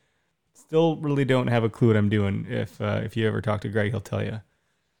doing. Still really don't have a clue what I'm doing. If you ever talk to Greg, he'll tell you.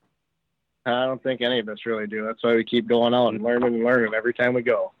 I don't think any of us really do. That's why we keep going out and learning every time we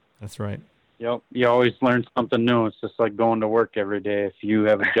go. That's right. Yep. You always learn something new. It's just like going to work every day. If you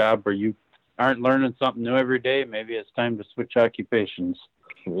have a job where you aren't learning something new every day, maybe it's time to switch occupations.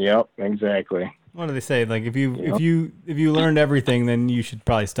 Yep, exactly. What do they say? Like if you learned everything, then you should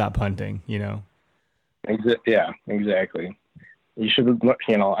probably stop hunting. Yeah, exactly. You should.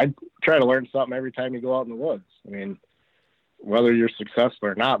 I try to learn something every time you go out in the woods. I mean, whether you're successful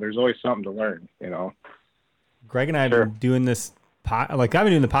or not, there's always something to learn, you know. Greg and I have been doing this, I've been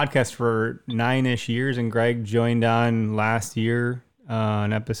doing the podcast for 9-ish years, and Greg joined on last year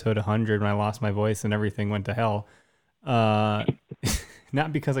on episode 100 when I lost my voice and everything went to hell.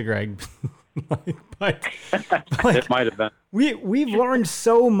 Not because of Greg, but it might have been. We've learned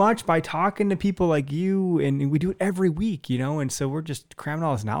so much by talking to people like you, and we do it every week, you know, and so we're just cramming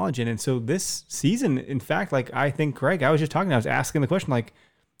all this knowledge in. And so this season, in fact, like I think Greg, I was asking the question, like,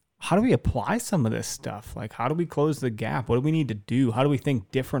 how do we apply some of this stuff? Like, how do we close the gap? What do we need to do? How do we think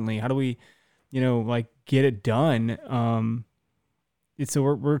differently? How do we, you know, like get it done? So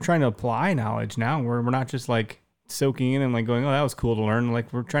we're trying to apply knowledge now. We're not just like soaking in and like going, oh, that was cool to learn.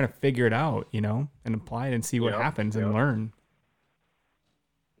 Like we're trying to figure it out, you know, and apply it and see what happens and learn.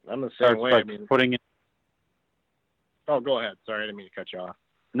 I'm the same way. I mean, putting it. Oh, go ahead. Sorry, I didn't mean to cut you off.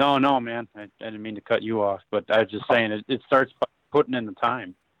 No, man. I didn't mean to cut you off, but I was just saying it starts by putting in the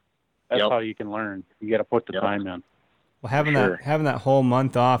time. That's how you can learn. You got to put the time in. Well, having that whole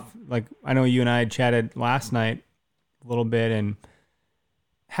month off, like I know you and I had chatted last night a little bit, and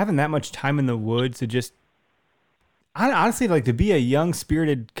having that much time in the woods to just, honestly, like to be a young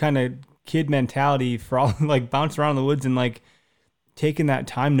spirited kind of kid mentality for all, like bounce around in the woods and like taking that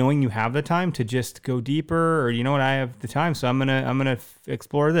time, knowing you have the time to just go deeper, or you know what, I have the time, so I'm gonna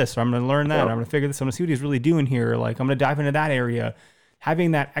explore this, or I'm gonna learn that, or I'm gonna figure this, I'm gonna see what he's really doing here, or like I'm gonna dive into that area.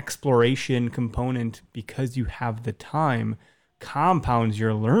 Having that exploration component because you have the time compounds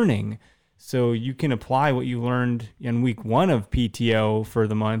your learning. So you can apply what you learned in week 1 of PTO for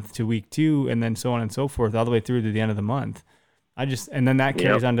the month to week 2, and then so on and so forth, all the way through to the end of the month. And then that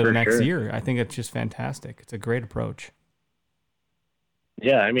carries on to the next year. I think it's just fantastic. It's a great approach.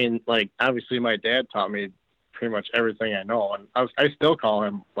 Yeah. I mean, like, obviously my dad taught me pretty much everything I know. And I still call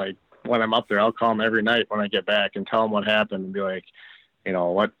him, like, when I'm up there, I'll call him every night when I get back and tell him what happened and be like, you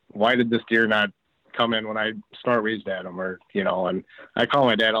know, why did this deer not come in when I snort wheezed at him, or, you know, and I call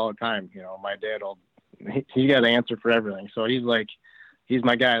my dad all the time, you know, my dad he got an answer for everything. So he's my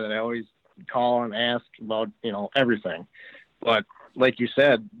guy that I always call and ask about, you know, everything. But like you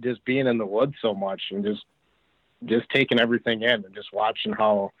said, just being in the woods so much and just taking everything in and just watching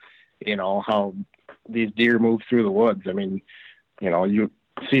how these deer move through the woods. I mean, you know, you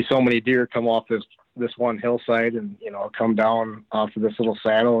see so many deer come off this one hillside and, you know, come down off of this little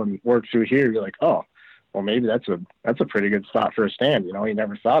saddle and work through here. You're like, oh, well, maybe that's a pretty good spot for a stand. You know, you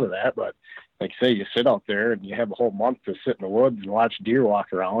never thought of that, but like say you sit out there and you have a whole month to sit in the woods and watch deer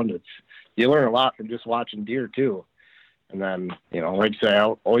walk around. You learn a lot from just watching deer too. And then, you know, like I say,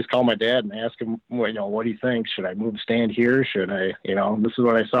 I'll always call my dad and ask him, you know, what do you think? Should I move the stand here? Should I, you know, this is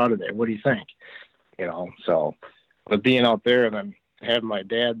what I saw today. What do you think? You know, so with being out there and then having my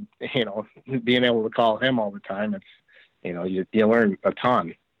dad, you know, being able to call him all the time, it's, you know, you learn a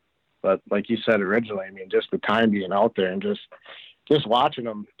ton. But like you said originally, I mean, just the time being out there and just watching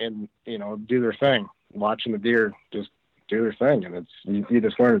them and, you know, do their thing, watching the deer just do their thing. And you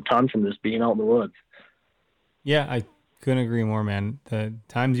just learn a ton from just being out in the woods. Yeah, I couldn't agree more, man. The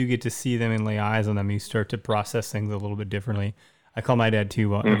times you get to see them and lay eyes on them, you start to process things a little bit differently. I call my dad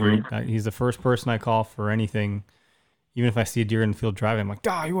too. He's the first person I call for anything. Even if I see a deer in the field driving, I'm like,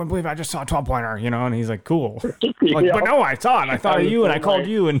 you wouldn't believe I just saw a 12-pointer, you know? And he's like, cool. Like, but no, I saw it. I thought of you and I called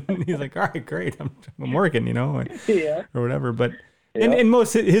you. And he's like, all right, great. I'm working, you know, or whatever. But, and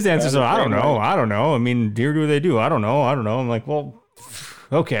most his answers are, I don't know. I mean, deer do what they do. I don't know. I'm like, well,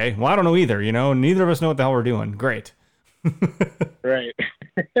 okay. Well, I don't know either, you know? Neither of us know what the hell we're doing. Great. Right.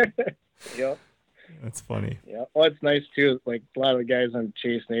 Yep. That's funny. Yeah. Well, it's nice too. Like a lot of the guys on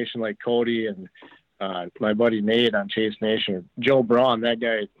Chase Nation, like Cody and my buddy Nate on Chase Nation, Joe Braun, that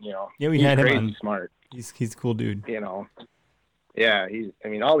guy, you know, we had him on. Smart. He's a cool dude. You know, yeah,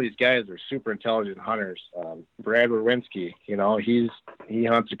 all these guys are super intelligent hunters. Brad Werwinski, you know, he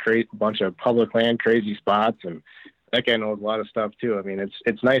hunts a bunch of public land, crazy spots, and that guy knows a lot of stuff too. I mean,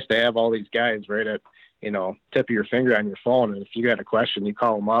 it's nice to have all these guys right at, you know, tip of your finger on your phone, and if you got a question, you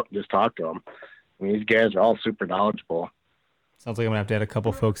call them up and just talk to them. I mean, these guys are all super knowledgeable. Sounds like I'm gonna have to add a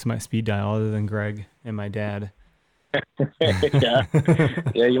couple folks to my speed dial other than Greg and my dad. Yeah,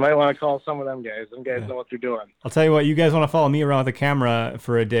 you might want to call some of them guys. Them guys know what they're doing. I'll tell you what, you guys want to follow me around with a camera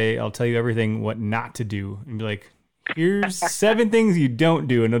for a day, I'll tell you everything what not to do and be like, here's 7 things you don't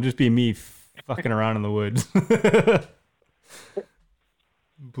do, and it'll just be me fucking around in the woods.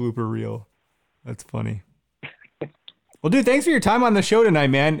 Blooper reel. That's funny. Well, dude, thanks for your time on the show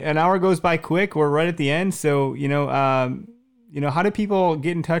tonight, man. An hour goes by quick. We're right at the end. So, how do people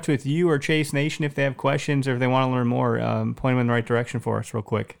get in touch with you or Chase Nation if they have questions or if they want to learn more? Point them in the right direction for us real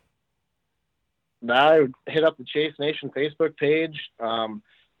quick. I would hit up the Chase Nation Facebook page.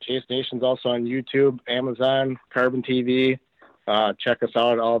 Chase Nation's also on YouTube, Amazon, Carbon TV. Check us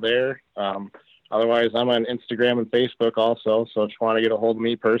out all there. Otherwise, I'm on Instagram and Facebook also. So if you want to get a hold of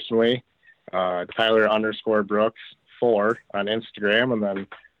me personally, Tyler_Brooks4 on Instagram, and then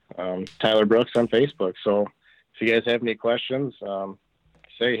Tyler Brooks on Facebook. So if you guys have any questions,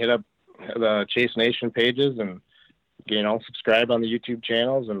 hit up the Chase Nation pages and, subscribe on the YouTube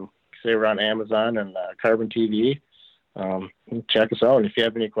channels, and say we're on Amazon and Carbon TV. Check us out. And if you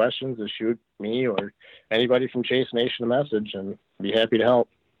have any questions, just shoot me or anybody from Chase Nation a message, and be happy to help.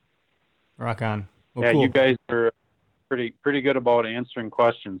 Rock on. Well, yeah, cool. You guys are pretty good about answering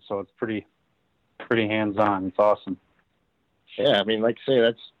questions, so it's pretty hands-on. It's awesome. Yeah, I mean, like I say,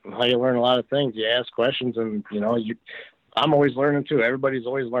 that's how you learn a lot of things. You ask questions, and I'm always learning too. Everybody's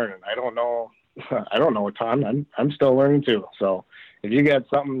always learning. I don't know a ton. I'm still learning too. So if you got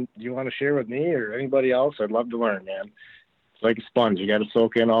something you want to share with me or anybody else, I'd love to learn, man. It's like a sponge. You got to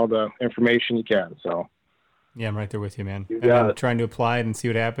soak in all the information you can. So yeah, I'm right there with you, man. got it. Trying to apply it and see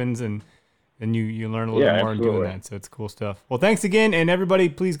what happens, and then you learn a little bit more in doing that. So it's cool stuff. Well, thanks again, and everybody,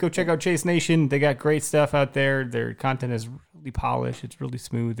 please go check out Chase Nation. They got great stuff out there. Their content is really polished. It's really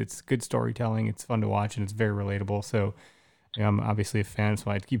smooth. It's good storytelling. It's fun to watch, and it's very relatable. So I'm obviously a fan, so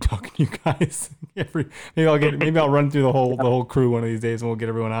I keep talking to you guys. Maybe I'll run through the whole crew one of these days, and we'll get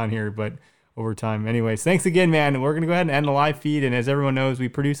everyone on here. But over time, anyways, thanks again, man. We're gonna go ahead and end the live feed, and as everyone knows, we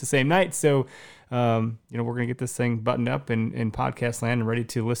produce the same night, so we're gonna get this thing buttoned up in podcast land and ready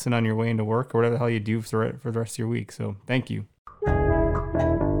to listen on your way into work or whatever the hell you do for the rest of your week. So thank you.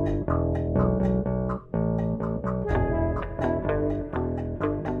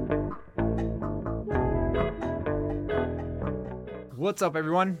 What's up,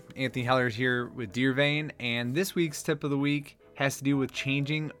 everyone? Anthony Hellers here with Deer Vein, and this week's tip of the week has to do with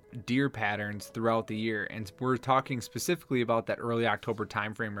changing deer patterns throughout the year, and we're talking specifically about that early October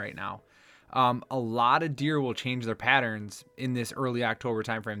timeframe right now. A lot of deer will change their patterns in this early October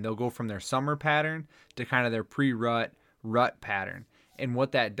timeframe. They'll go from their summer pattern to kind of their pre-rut pattern. And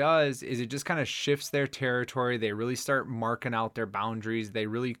what that does is it just kind of shifts their territory. They really start marking out their boundaries. They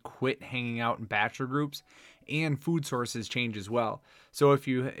really quit hanging out in bachelor groups, and food sources change as well. So if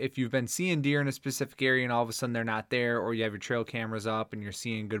you've been seeing deer in a specific area and all of a sudden they're not there, or you have your trail cameras up and you're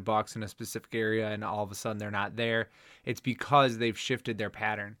seeing good bucks in a specific area and all of a sudden they're not there, it's because they've shifted their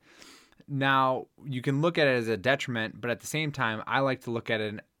pattern. Now, you can look at it as a detriment, but at the same time, I like to look at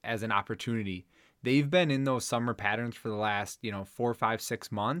it as an opportunity. They've been in those summer patterns for the last, 4, 5,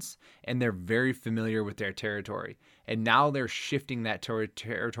 6 months, and they're very familiar with their territory. And now they're shifting that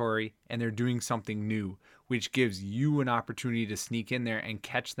territory, and they're doing something new, which gives you an opportunity to sneak in there and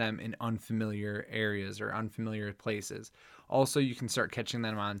catch them in unfamiliar areas or unfamiliar places. Also, you can start catching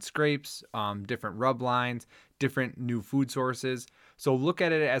them on scrapes, different rub lines, different new food sources. So look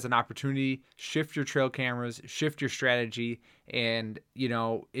at it as an opportunity, shift your trail cameras, shift your strategy, and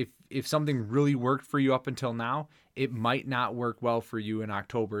if something really worked for you up until now, it might not work well for you in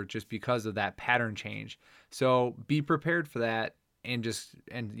October just because of that pattern change. So be prepared for that, and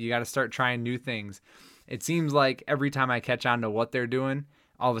you got to start trying new things. It seems like every time I catch on to what they're doing,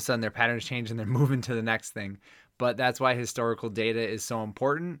 all of a sudden their patterns change and they're moving to the next thing. But that's why historical data is so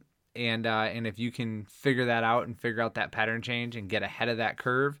important. And if you can figure that out and figure out that pattern change and get ahead of that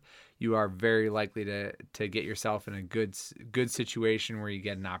curve, you are very likely to get yourself in a good situation where you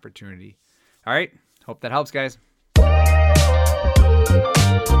get an opportunity. All right. Hope that helps, guys.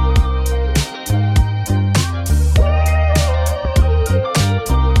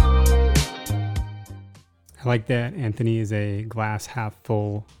 I like that Anthony is a glass half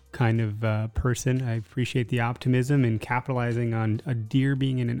full kind of person. I appreciate the optimism and capitalizing on a deer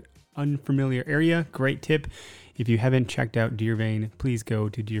being in an unfamiliar area. Great tip. If you haven't checked out Deer Vein, please go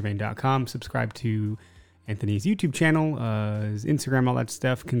to deervein.com. Subscribe to Anthony's YouTube channel, his Instagram, all that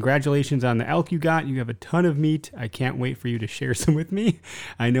stuff. Congratulations on the elk you got. You have a ton of meat. I can't wait for you to share some with me.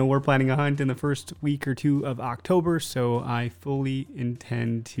 I know we're planning a hunt in the first week or two of October, so I fully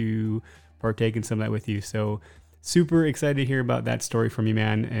intend to partake in some of that with you. So super excited to hear about that story from you,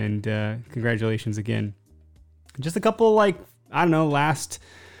 man. And congratulations again. Just a couple last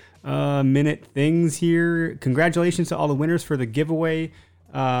minute things here. Congratulations to all the winners for the giveaway.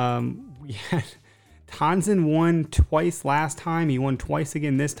 We had Tanzan won twice last time. He won twice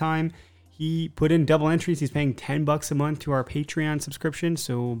again this time. He put in double entries. He's paying $10 a month to our Patreon subscription.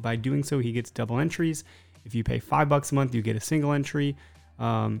 So by doing so, he gets double entries. If you pay $5 a month, you get a single entry.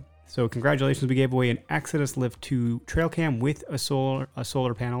 So congratulations. We gave away an Exodus Lift 2 trail cam with a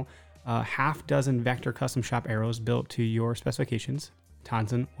solar panel, half dozen Vector custom shop arrows built to your specifications.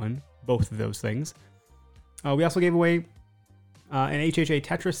 Tanzan won both of those things. We also gave away an HHA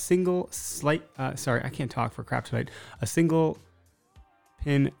Tetris single slight. Sorry, I can't talk for crap tonight. A single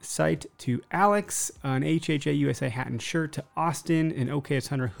pin sight to Alex, an HHA USA hat and shirt to Austin, an OKS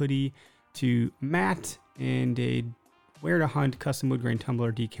Hunter hoodie to Matt, and a Where to Hunt custom wood grain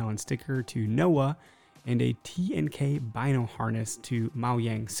tumbler decal and sticker to Noah, and a T&K Bino harness to Mao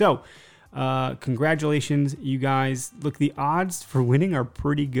Yang. So, congratulations, you guys. Look, the odds for winning are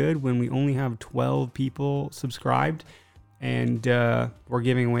pretty good when we only have 12 people subscribed, and we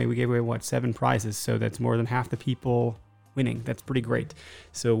gave away 7 prizes, so that's more than half the people winning. That's pretty great.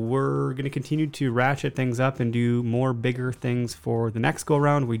 So we're going to continue to ratchet things up and do more bigger things for the next go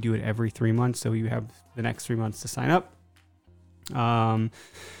round. We do it every 3 months, so you have the next 3 months to sign up.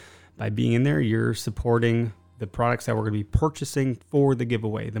 By being in there, you're supporting the products that we're going to be purchasing for the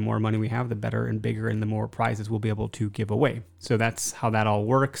giveaway. The more money we have, the better and bigger, and the more prizes we'll be able to give away. So that's how that all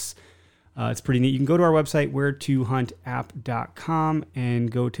works. It's pretty neat. You can go to our website, wheretohuntapp.com,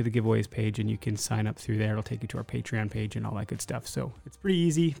 and go to the giveaways page, and you can sign up through there. It'll take you to our Patreon page and all that good stuff. So it's pretty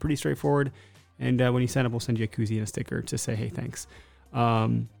easy, pretty straightforward. And when you sign up, we'll send you a koozie and a sticker to say, hey, thanks.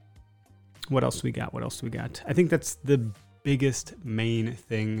 What else do we got? I think that's the biggest main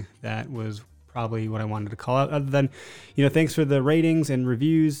thing that was probably what I wanted to call out, other than, thanks for the ratings and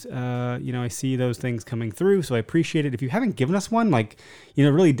reviews. I see those things coming through, so I appreciate it. If you haven't given us one, it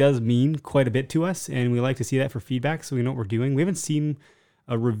really does mean quite a bit to us, and we like to see that for feedback so we know what we're doing. We haven't seen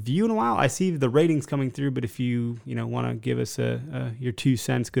a review in a while. I see the ratings coming through, but if you want to give us your 2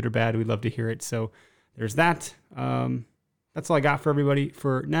 cents, good or bad, we'd love to hear it. So there's that. That's all I got for everybody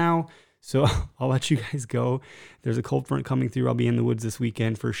for now. So I'll let you guys go. There's a cold front coming through. I'll be in the woods this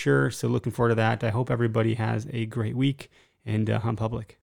weekend for sure. So looking forward to that. I hope everybody has a great week, and hunt public.